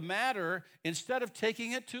decide the matter instead of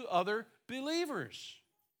taking it to other believers?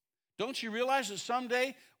 Don't you realize that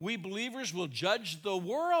someday we believers will judge the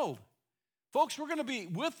world? Folks, we're going to be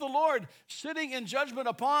with the Lord sitting in judgment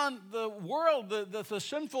upon the world, the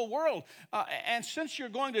sinful world. And since you're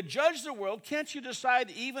going to judge the world, can't you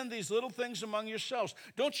decide even these little things among yourselves?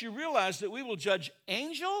 Don't you realize that we will judge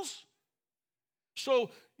angels? So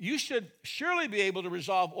you should surely be able to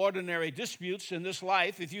resolve ordinary disputes in this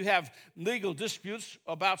life. If you have legal disputes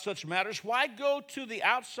about such matters, why go to the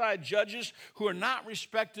outside judges who are not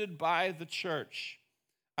respected by the church?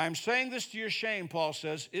 I'm saying this to your shame, Paul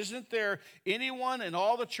says. Isn't there anyone in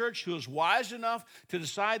all the church who is wise enough to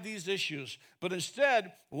decide these issues? But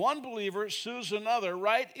instead, one believer sues another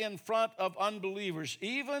right in front of unbelievers.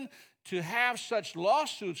 Even to have such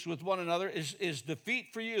lawsuits with one another is defeat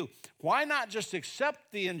for you. Why not just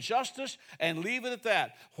accept the injustice and leave it at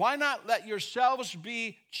that? Why not let yourselves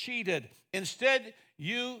be cheated? Instead,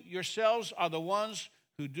 you yourselves are the ones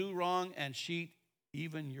who do wrong and cheat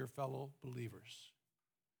even your fellow believers.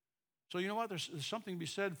 So you know what? There's something to be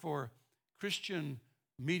said for Christian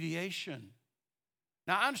mediation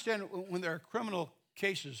Now, I understand when there are criminal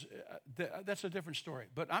cases, that's a different story.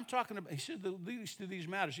 But I'm talking about, he said, the least to these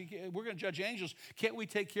matters. We're going to judge angels. Can't we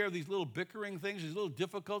take care of these little bickering things, these little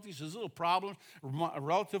difficulties, these little problems,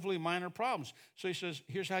 relatively minor problems? So he says,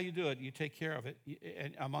 here's how you do it. You take care of it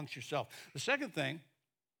amongst yourself. The second thing,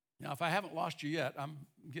 now, if I haven't lost you yet, I'm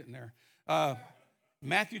getting there.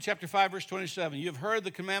 Matthew chapter 5, verse 27. You've heard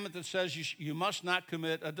the commandment that says you must not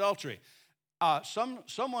commit adultery.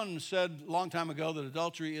 Someone said a long time ago that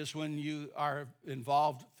adultery is when you are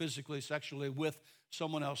involved physically, sexually with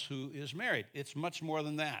someone else who is married. It's much more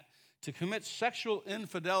than that. To commit sexual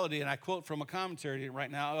infidelity, and I quote from a commentary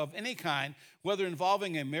right now, of any kind, whether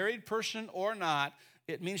involving a married person or not,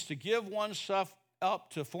 it means to give oneself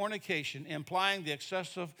up to fornication, implying the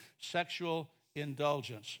excessive sexual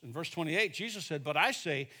indulgence. In verse 28, Jesus said, but I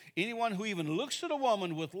say, anyone who even looks at a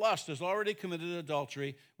woman with lust has already committed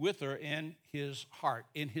adultery with her in his heart,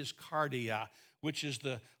 in his cardia, which is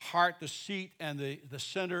the heart, the seat, and the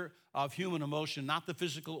center of human emotion, not the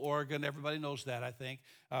physical organ. Everybody knows that, I think.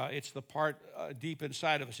 It's the part deep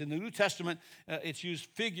inside of us. In the New Testament, it's used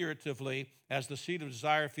figuratively as the seat of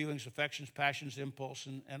desire, feelings, affections, passions, impulse,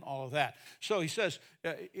 and all of that. So he says,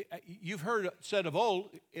 you've heard said of old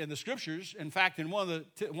in the Scriptures, in fact, in one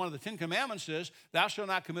of the Ten Commandments says, thou shalt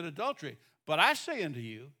not commit adultery. But I say unto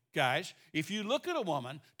you, guys, if you look at a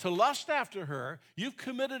woman to lust after her, you've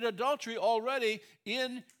committed adultery already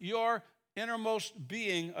in your innermost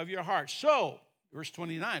being of your heart. So, verse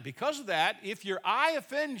 29, because of that, if your eye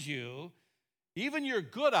offends you, even your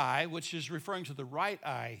good eye, which is referring to the right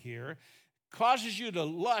eye here, causes you to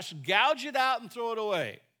lust, gouge it out and throw it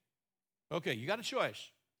away. Okay, you got a choice.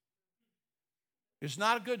 It's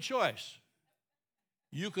not a good choice.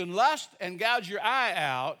 You can lust and gouge your eye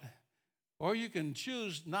out, or you can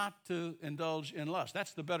choose not to indulge in lust.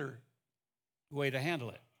 That's the better way to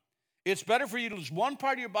handle it. It's better for you to lose one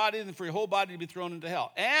part of your body than for your whole body to be thrown into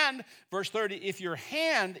hell. And, verse 30, if your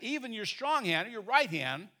hand, even your strong hand, or your right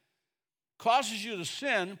hand, causes you to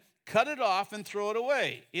sin, cut it off and throw it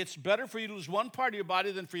away. It's better for you to lose one part of your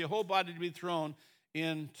body than for your whole body to be thrown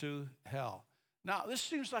into hell. Now, this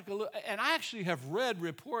seems like a little, and I actually have read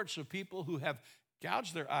reports of people who have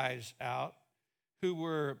gouged their eyes out, who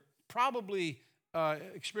were probably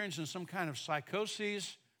experiencing some kind of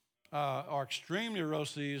psychoses or extreme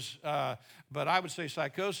neuroses, but I would say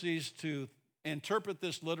psychoses to interpret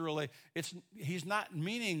this literally. He's not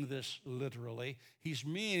meaning this literally. He's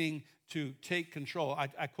meaning to take control.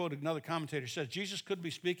 I quote another commentator, says, Jesus could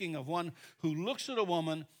be speaking of one who looks at a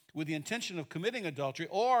woman with the intention of committing adultery,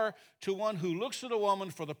 or to one who looks at a woman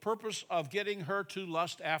for the purpose of getting her to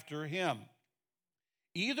lust after him.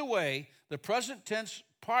 Either way, the present tense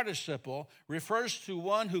participle refers to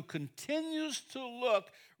one who continues to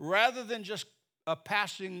look rather than just a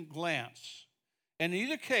passing glance. In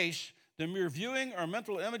either case, the mere viewing or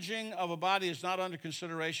mental imaging of a body is not under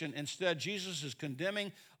consideration. Instead, Jesus is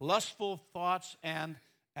condemning lustful thoughts and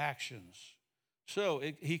actions. So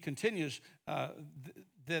he continues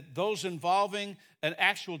that those involving an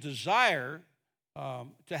actual desire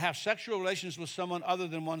to have sexual relations with someone other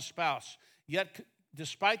than one's spouse. Yet,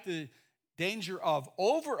 despite the danger of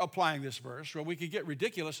over-applying this verse, where we could get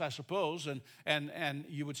ridiculous, I suppose, and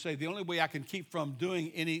you would say the only way I can keep from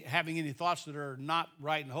having any thoughts that are not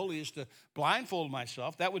right and holy is to blindfold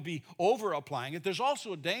myself. That would be over-applying it. There's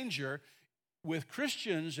also a danger with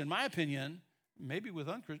Christians, in my opinion, maybe with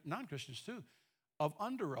non-Christians too, of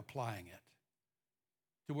under-applying it.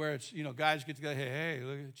 To where it's, guys get together, hey,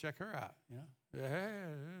 look, check her out, hey,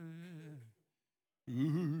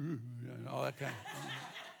 and all that kind of thing.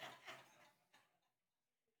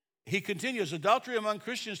 He continues, adultery among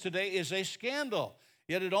Christians today is a scandal,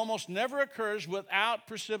 yet it almost never occurs without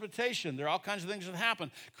precipitation. There are all kinds of things that happen.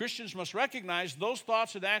 Christians must recognize those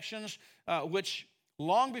thoughts and actions which,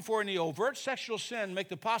 long before any overt sexual sin, make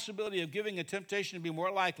the possibility of giving a temptation to be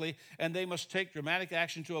more likely, and they must take dramatic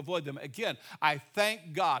action to avoid them. Again, I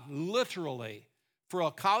thank God, literally, for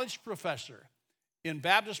a college professor in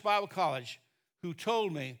Baptist Bible College who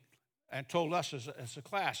told me and told us as a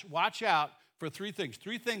class, watch out for three things.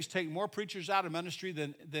 Three things take more preachers out of ministry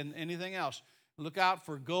than anything else. Look out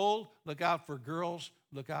for gold, look out for girls,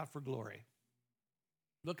 look out for glory.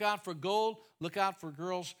 Look out for gold, look out for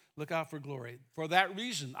girls, look out for glory. For that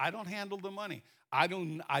reason, I don't handle the money. I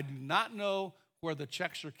do not know where the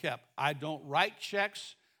checks are kept. I don't write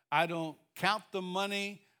checks. I don't count the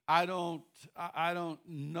money. I don't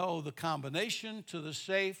know the combination to the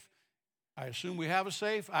safe. I assume we have a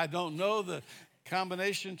safe. I don't know the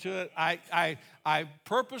combination to it. I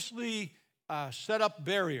purposely set up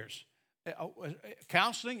barriers.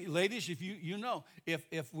 Counseling, ladies, if you know,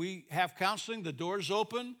 if we have counseling, the door's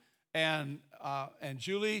open, and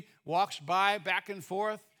Julie walks by back and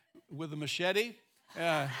forth with a machete,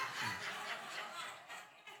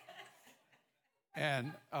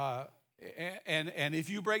 and if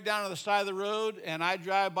you break down on the side of the road and I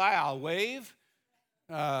drive by, I'll wave.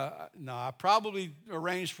 No, I probably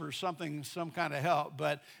arranged for some kind of help,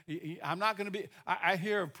 but I'm not going to be. I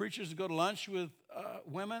hear of preachers that go to lunch with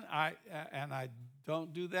women, and I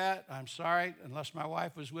don't do that. I'm sorry, unless my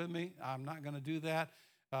wife was with me, I'm not going to do that.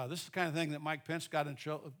 This is the kind of thing that Mike Pence got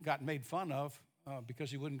made fun of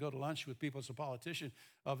because he wouldn't go to lunch with people as a politician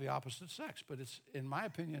of the opposite sex. But it's, in my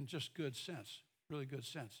opinion, just good sense, really good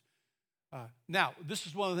sense. Now, this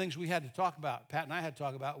is one of the things we had to talk about, Pat and I had to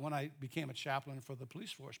talk about when I became a chaplain for the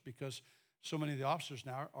police force, because so many of the officers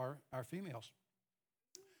now are females.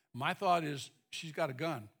 My thought is, she's got a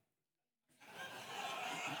gun.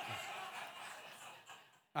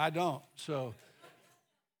 I don't, so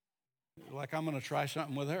like I'm going to try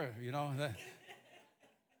something with her, you know.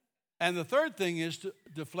 And the third thing is to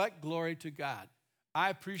deflect glory to God. I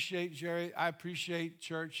appreciate, Jerry, I appreciate,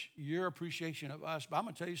 church, your appreciation of us. But I'm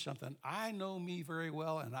going to tell you something. I know me very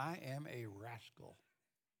well, and I am a rascal.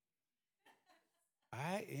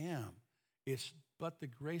 I am. It's but the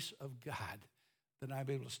grace of God that I'm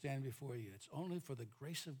able to stand before you. It's only for the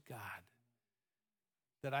grace of God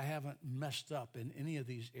that I haven't messed up in any of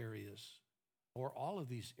these areas or all of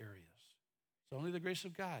these areas. It's only the grace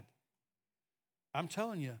of God. I'm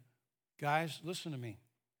telling you, guys, listen to me.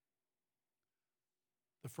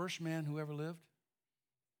 The first man who ever lived,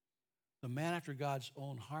 the man after God's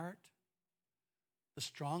own heart, the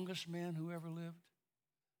strongest man who ever lived,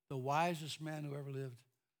 the wisest man who ever lived,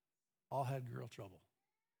 all had girl trouble.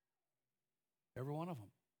 Every one of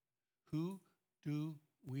them. Who do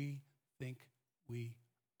we think we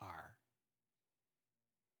are?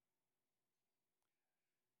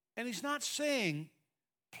 And he's not saying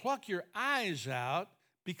pluck your eyes out,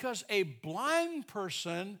 because a blind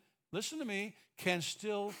person, listen to me, can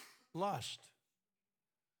still lust.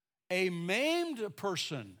 A maimed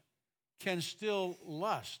person can still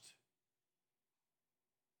lust.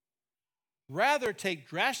 Rather, take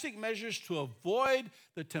drastic measures to avoid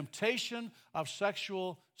the temptation of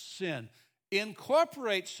sexual sin.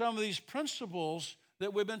 Incorporate some of these principles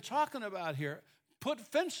that we've been talking about here. Put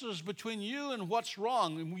fences between you and what's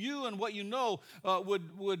wrong, and you and what you know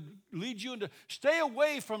would lead you into. Stay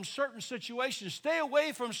away from certain situations. Stay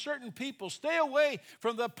away from certain people. Stay away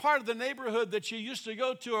from the part of the neighborhood that you used to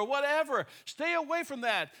go to or whatever. Stay away from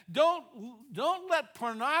that. Don't let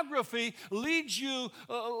pornography lead you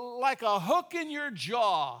like a hook in your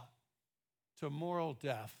jaw to moral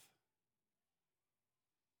death.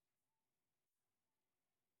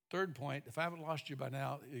 Third point, if I haven't lost you by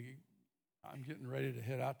now, I'm getting ready to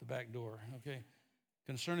head out the back door, okay?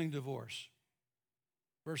 Concerning divorce,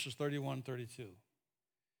 verses 31, 32.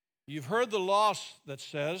 You've heard the law that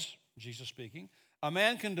says, Jesus speaking, a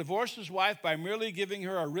man can divorce his wife by merely giving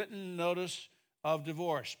her a written notice of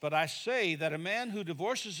divorce. But I say that a man who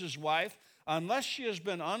divorces his wife, unless she has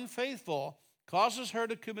been unfaithful, causes her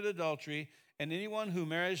to commit adultery, and anyone who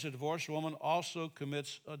marries a divorced woman also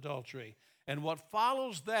commits adultery. And what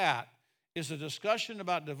follows that is a discussion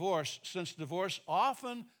about divorce, since divorce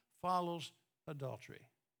often follows adultery.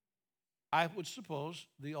 I would suppose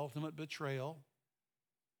the ultimate betrayal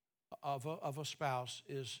of a spouse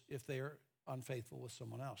is if they are unfaithful with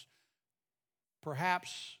someone else.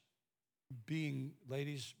 Perhaps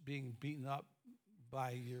ladies being beaten up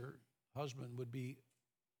by your husband would be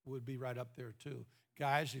right up there too.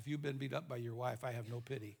 Guys, if you've been beat up by your wife, I have no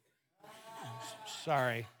pity.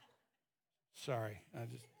 Sorry.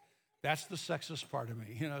 That's the sexist part of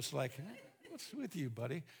me. You know, it's like, what's with you,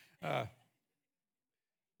 buddy?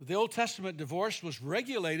 The Old Testament divorce was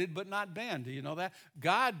regulated but not banned. Do you know that?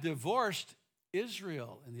 God divorced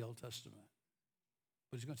Israel in the Old Testament,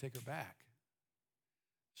 but he's going to take her back.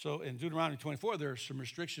 So in Deuteronomy 24, there are some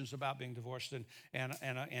restrictions about being divorced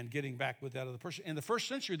and getting back with that other person. In the first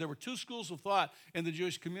century, there were two schools of thought in the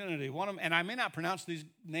Jewish community. One of them, and I may not pronounce these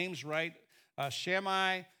names right,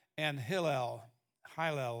 Shammai and Hillel,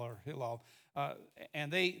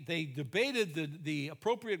 and they debated the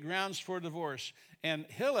appropriate grounds for divorce. And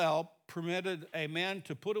Hillel permitted a man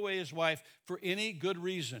to put away his wife for any good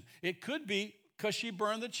reason. It could be because she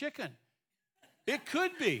burned the chicken. It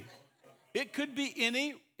could be. It could be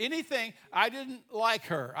anything. I didn't like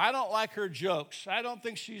her. I don't like her jokes. I don't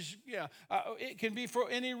think she's, it can be for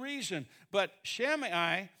any reason. But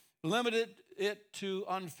Shammai limited it to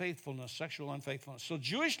unfaithfulness, sexual unfaithfulness. So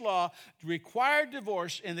Jewish law required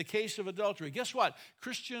divorce in the case of adultery. Guess what?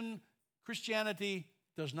 Christian Christianity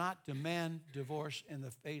does not demand divorce in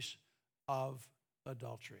the face of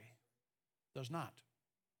adultery. Does not.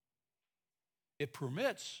 It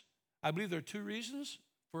permits, I believe there are two reasons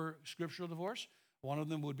for scriptural divorce. One of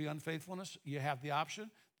them would be unfaithfulness. You have the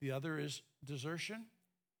option. The other is desertion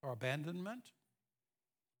or abandonment.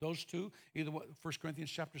 Those two, either 1 Corinthians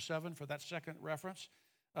chapter 7 for that second reference.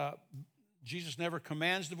 Jesus never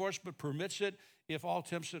commands divorce, but permits it if all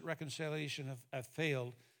attempts at reconciliation have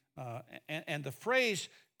failed. And the phrase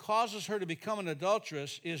causes her to become an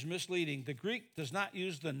adulteress is misleading. The Greek does not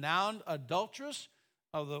use the noun adulteress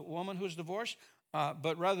of the woman who is divorced,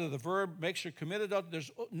 but rather the verb makes her commit adultery.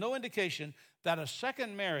 There's no indication that a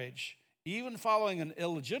second marriage, even following an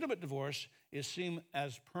illegitimate divorce, is seen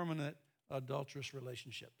as permanent adulterous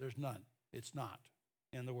relationship. There's none. It's not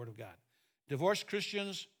in the Word of God. Divorced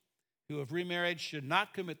Christians who have remarried should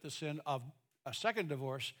not commit the sin of a second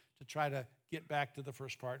divorce to try to get back to the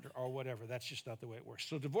first partner or whatever. That's just not the way it works.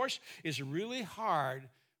 So divorce is really hard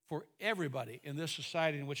for everybody in this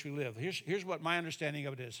society in which we live. Here's what my understanding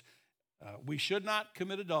of it is. We should not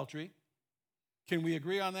commit adultery. Can we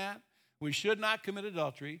agree on that? We should not commit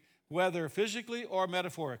adultery, whether physically or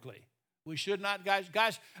metaphorically. We should not,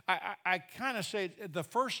 guys, I kind of say the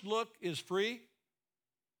first look is free.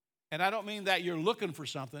 And I don't mean that you're looking for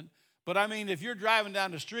something, but I mean if you're driving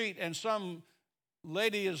down the street and some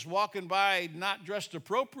lady is walking by not dressed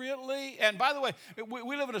appropriately, and by the way,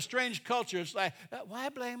 we live in a strange culture. It's like, why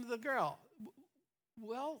blame the girl?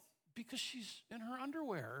 Well, because she's in her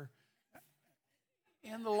underwear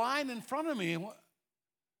in the line in front of me.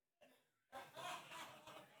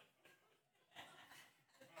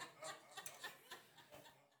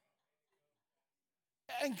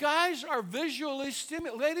 And guys are visually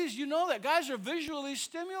stimulated. Ladies, you know that. Guys are visually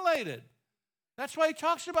stimulated. That's why he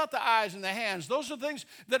talks about the eyes and the hands. Those are things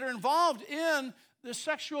that are involved in the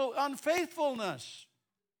sexual unfaithfulness.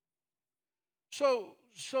 So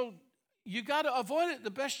you got to avoid it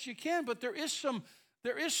the best you can, but there is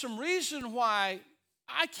some reason why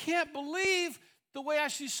I can't believe the way I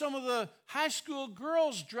see some of the high school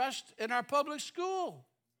girls dressed in our public school.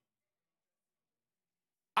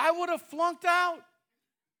 I would have flunked out.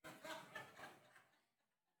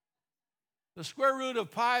 The square root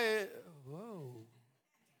of pi, whoa.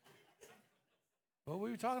 What were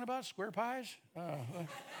we talking about? Square pies?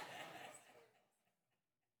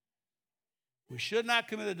 We should not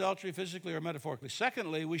commit adultery physically or metaphorically.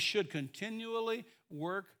 Secondly, we should continually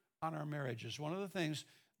work on our marriages. One of the things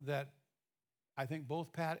that I think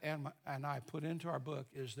both Pat and I put into our book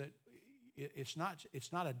is that it's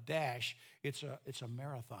not a dash, it's a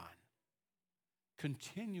marathon.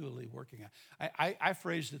 Continually working on. I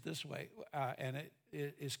phrased it this way, and it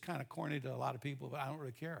is kind of corny to a lot of people, but I don't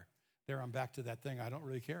really care. There, I'm back to that thing. I don't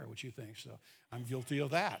really care what you think, so I'm guilty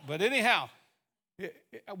of that. But anyhow,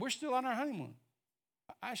 we're still on our honeymoon.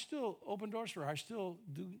 I still open doors for her. I still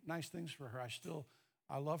do nice things for her.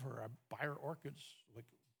 I love her. I buy her orchids, like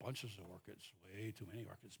bunches of orchids, way too many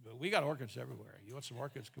orchids. But we got orchids everywhere. You want some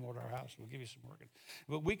orchids, come over to our house. We'll give you some orchids.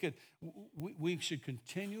 But we should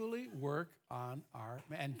continually work on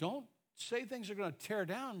and don't say things are going to tear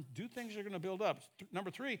down. Do things that are going to build up. Number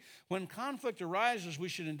 3, when conflict arises, we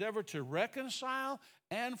should endeavor to reconcile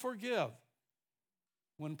and forgive.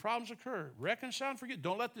 When problems occur, reconcile and forgive.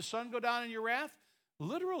 Don't let the sun go down in your wrath.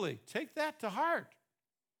 Literally, take that to heart.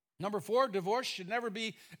 Number 4, divorce should never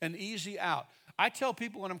be an easy out. I tell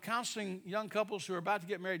people when I'm counseling young couples who are about to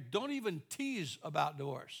get married, don't even tease about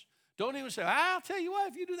divorce. Don't even say, I'll tell you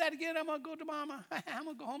what, if you do that again, I'm going to go to mama. I'm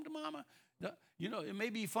going to go home to mama. You know, it may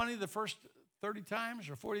be funny the first 30 times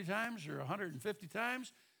or 40 times or 150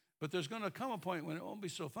 times, but there's going to come a point when it won't be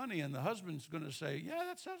so funny, and the husband's going to say, yeah,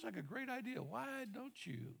 that sounds like a great idea. Why don't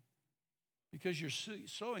you? Because you're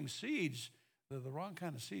sowing seeds. They're the wrong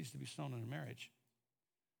kind of seeds to be sown in a marriage.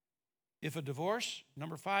 If a divorce,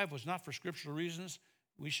 number 5, was not for scriptural reasons,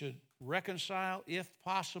 we should reconcile if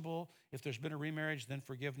possible. If there's been a remarriage, then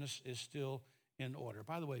forgiveness is still in order.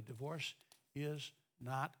 By the way, divorce is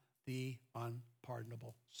not the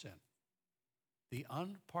unpardonable sin. The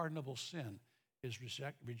unpardonable sin is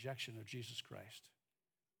rejection of Jesus Christ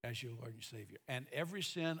as your Lord and Savior. And every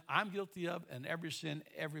sin I'm guilty of, and every sin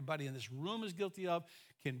everybody in this room is guilty of,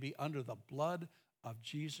 can be under the blood of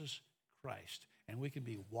Jesus Christ. And we can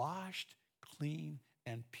be washed, clean,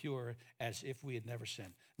 and pure as if we had never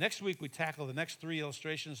sinned. Next week, we tackle the next 3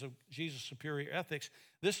 illustrations of Jesus' superior ethics.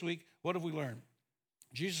 This week, what have we learned?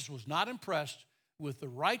 Jesus was not impressed with the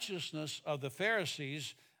righteousness of the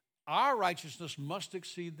Pharisees. Our righteousness must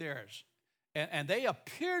exceed theirs. And they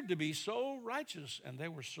appeared to be so righteous, and they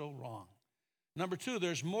were so wrong. Number 2,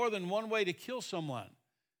 there's more than one way to kill someone.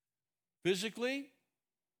 physically,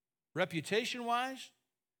 reputation-wise,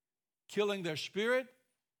 killing their spirit,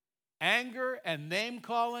 anger and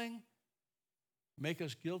name-calling make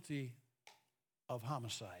us guilty of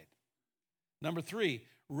homicide. Number 3,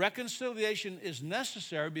 reconciliation is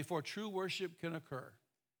necessary before true worship can occur.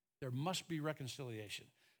 There must be reconciliation.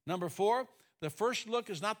 Number 4, the first look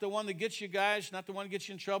is not the one that gets you guys, not the one that gets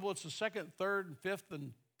you in trouble. It's the second, third, and fifth,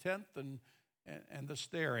 and 10th, and the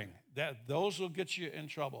staring. Those will get you in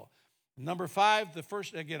trouble. Number 5, the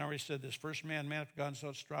first, again, I already said this, first man with guns,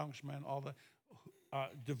 so strongest man, all the.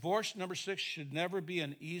 Divorce, number 6, should never be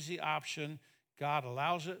an easy option. God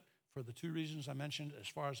allows it for the 2 reasons I mentioned, as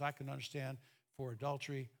far as I can understand, for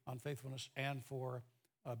adultery, unfaithfulness, and for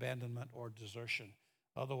abandonment or desertion.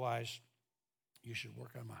 Otherwise, you should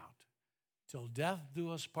work them out. Till death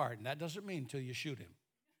do us part. And that doesn't mean till you shoot him.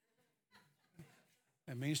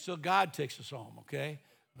 It means till God takes us home, okay?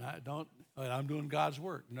 I'm doing God's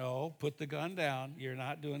work. No, put the gun down. You're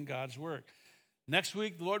not doing God's work. Next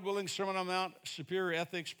week, the Lord willing, Sermon on the Mount, Superior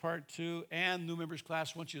Ethics Part 2, and new members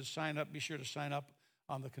class. I want you to sign up. Be sure to sign up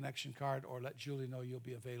on the connection card or let Julie know you'll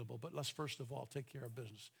be available. But let's first of all take care of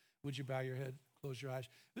business. Would you bow your head, close your eyes?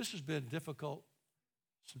 This has been difficult,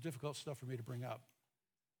 some difficult stuff for me to bring up.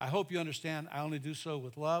 I hope you understand I only do so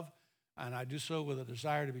with love, and I do so with a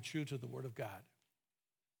desire to be true to the Word of God.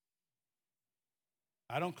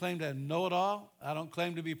 I don't claim to know it all. I don't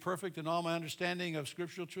claim to be perfect in all my understanding of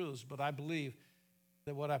scriptural truths, but I believe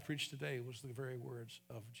that what I preached today was the very words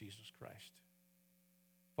of Jesus Christ.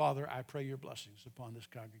 Father, I pray your blessings upon this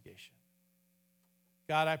congregation.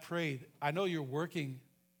 God, I pray, I know you're working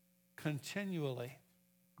continually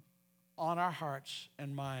on our hearts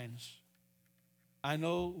and minds. I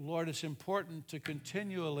know, Lord, it's important to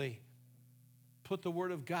continually put the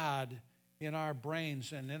Word of God in our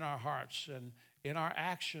brains and in our hearts and in our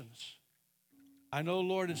actions. I know,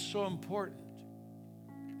 Lord, it's so important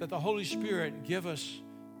that the Holy Spirit give us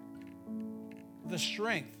the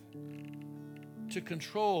strength to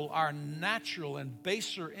control our natural and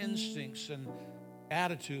baser instincts and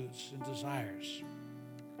attitudes and desires.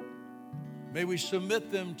 May we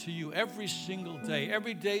submit them to you every single day.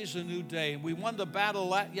 Every day is a new day. We won the battle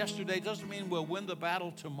yesterday doesn't mean we'll win the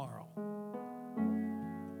battle tomorrow.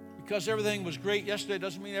 Because everything was great yesterday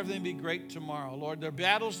doesn't mean everything will be great tomorrow. Lord, there are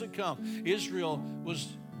battles that come. Israel was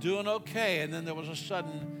doing okay, and then there was a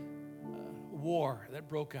sudden war that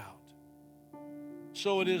broke out.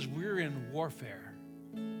 So it is, we're in warfare.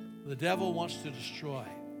 The devil wants to destroy.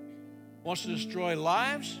 Wants to destroy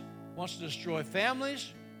lives, wants to destroy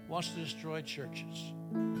families, wants to destroy churches,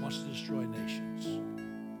 wants to destroy nations.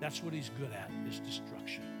 That's what he's good at, is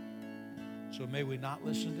destruction. So may we not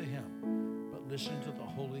listen to him, but listen to the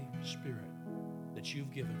Holy Spirit that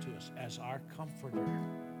you've given to us as our comforter,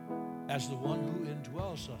 as the one who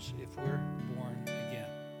indwells us if we're born again.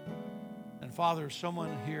 And Father, if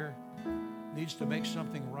someone here needs to make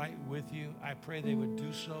something right with you, I pray they would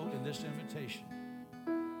do so in this invitation.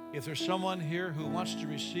 If there's someone here who wants to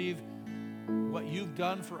receive what you've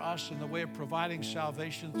done for us in the way of providing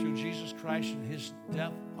salvation through Jesus Christ and his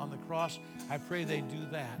death on the cross, I pray they do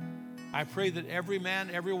that. I pray that every man,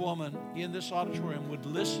 every woman in this auditorium would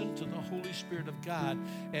listen to the Holy Spirit of God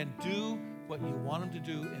and do what you want him to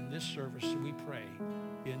do in this service. We pray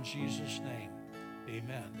in Jesus' name.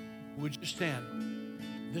 Amen. Would you stand?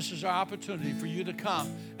 This is our opportunity for you to come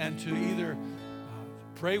and to either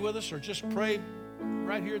pray with us or just pray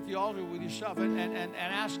right here at the altar with yourself and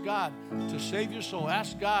ask God to save your soul.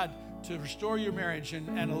 Ask God to restore your marriage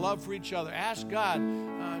and a love for each other. Ask God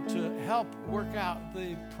to help work out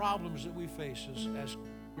the problems that we face as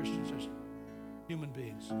Christians, as human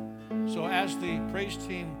beings. So as the praise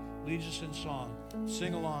team leads us in song,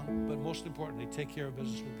 sing along, but most importantly, take care of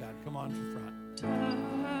business with God. Come on to the front. Turn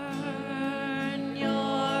your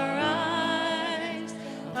eyes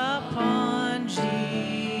upon Jesus.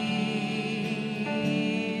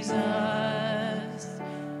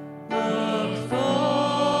 Look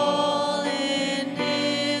full in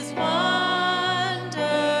his wonderful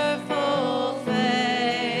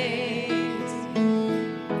face,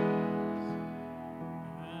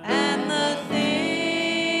 and the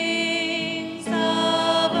things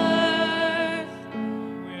of earth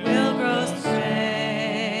will grow strangely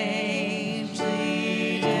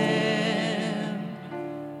dim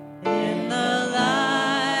in the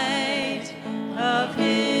light of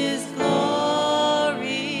his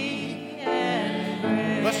glory and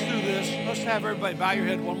grace. Let's do this. Let's have everybody bow your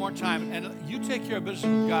head one more time. And you take care of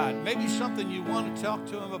business with God. Maybe something you want to talk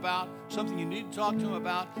to him about, something you need to talk to him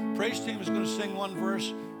about. Praise team is going to sing one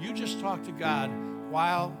verse. You just talk to God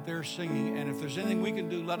while they're singing. And if there's anything we can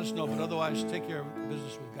do, let us know. But otherwise, take care of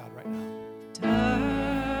business with God right now. Turn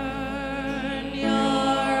your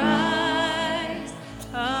eyes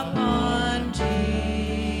upon Jesus.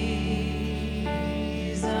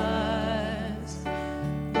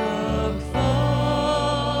 Look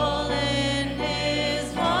full in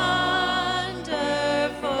his wonderful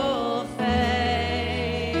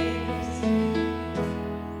face,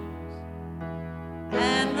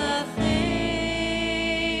 and the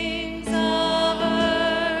things of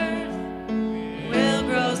earth will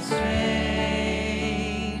grow strangely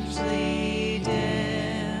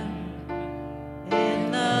dim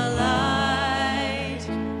in the light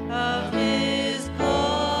of his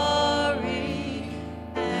glory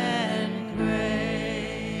and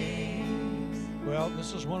grace. Well,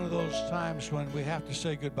 this is one of those times when we have to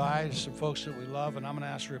say goodbye to some folks that we love, and I'm going to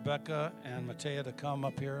ask Rebecca and Matea to come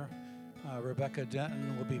up here. Rebecca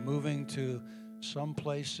Denton will be moving to some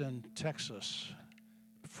place in Texas,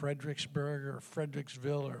 Fredericksburg or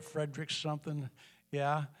Fredericksville or Frederick something,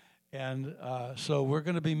 yeah. And so we're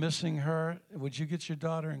going to be missing her. Would you get your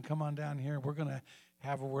daughter and come on down here? We're going to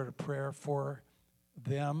have a word of prayer for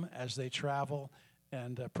them as they travel,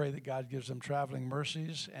 and pray that God gives them traveling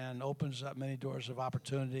mercies and opens up many doors of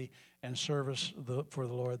opportunity and service for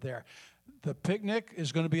the Lord there. The picnic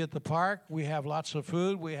is going to be at the park. We have lots of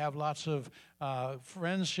food. We have lots of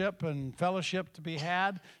friendship and fellowship to be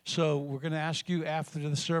had. So we're going to ask you after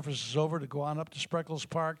the service is over to go on up to Spreckles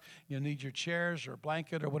Park. You'll need your chairs or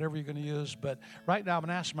blanket or whatever you're going to use. But right now I'm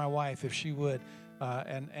going to ask my wife if she would.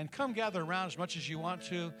 And come gather around as much as you want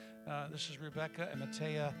to. This is Rebecca and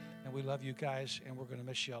Matea, and we love you guys, and we're going to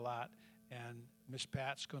miss you a lot. And Miss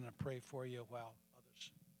Pat's going to pray for you while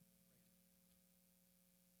others.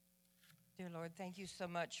 Dear Lord, thank you so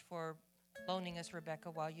much for loaning us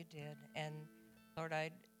Rebecca while you did. And Lord,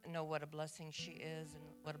 I know what a blessing she is and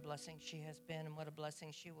what a blessing she has been and what a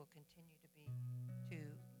blessing she will continue to be to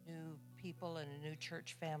new people and a new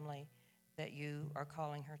church family that you are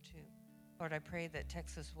calling her to. Lord, I pray that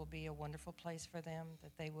Texas will be a wonderful place for them,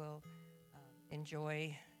 that they will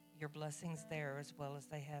enjoy your blessings there as well as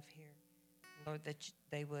they have here. Lord, that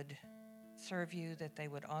they would serve you, that they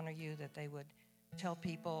would honor you, that they would tell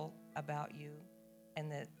people about you,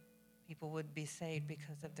 and that people would be saved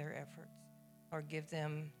because of their efforts. Lord, give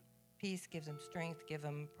them peace, give them strength, give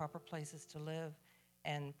them proper places to live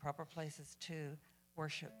and proper places to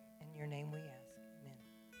worship. In your name we ask.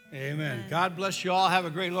 Amen. Amen. God bless you all. Have a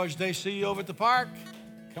great Lord's Day. See you over at the park.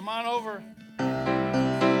 Come on over.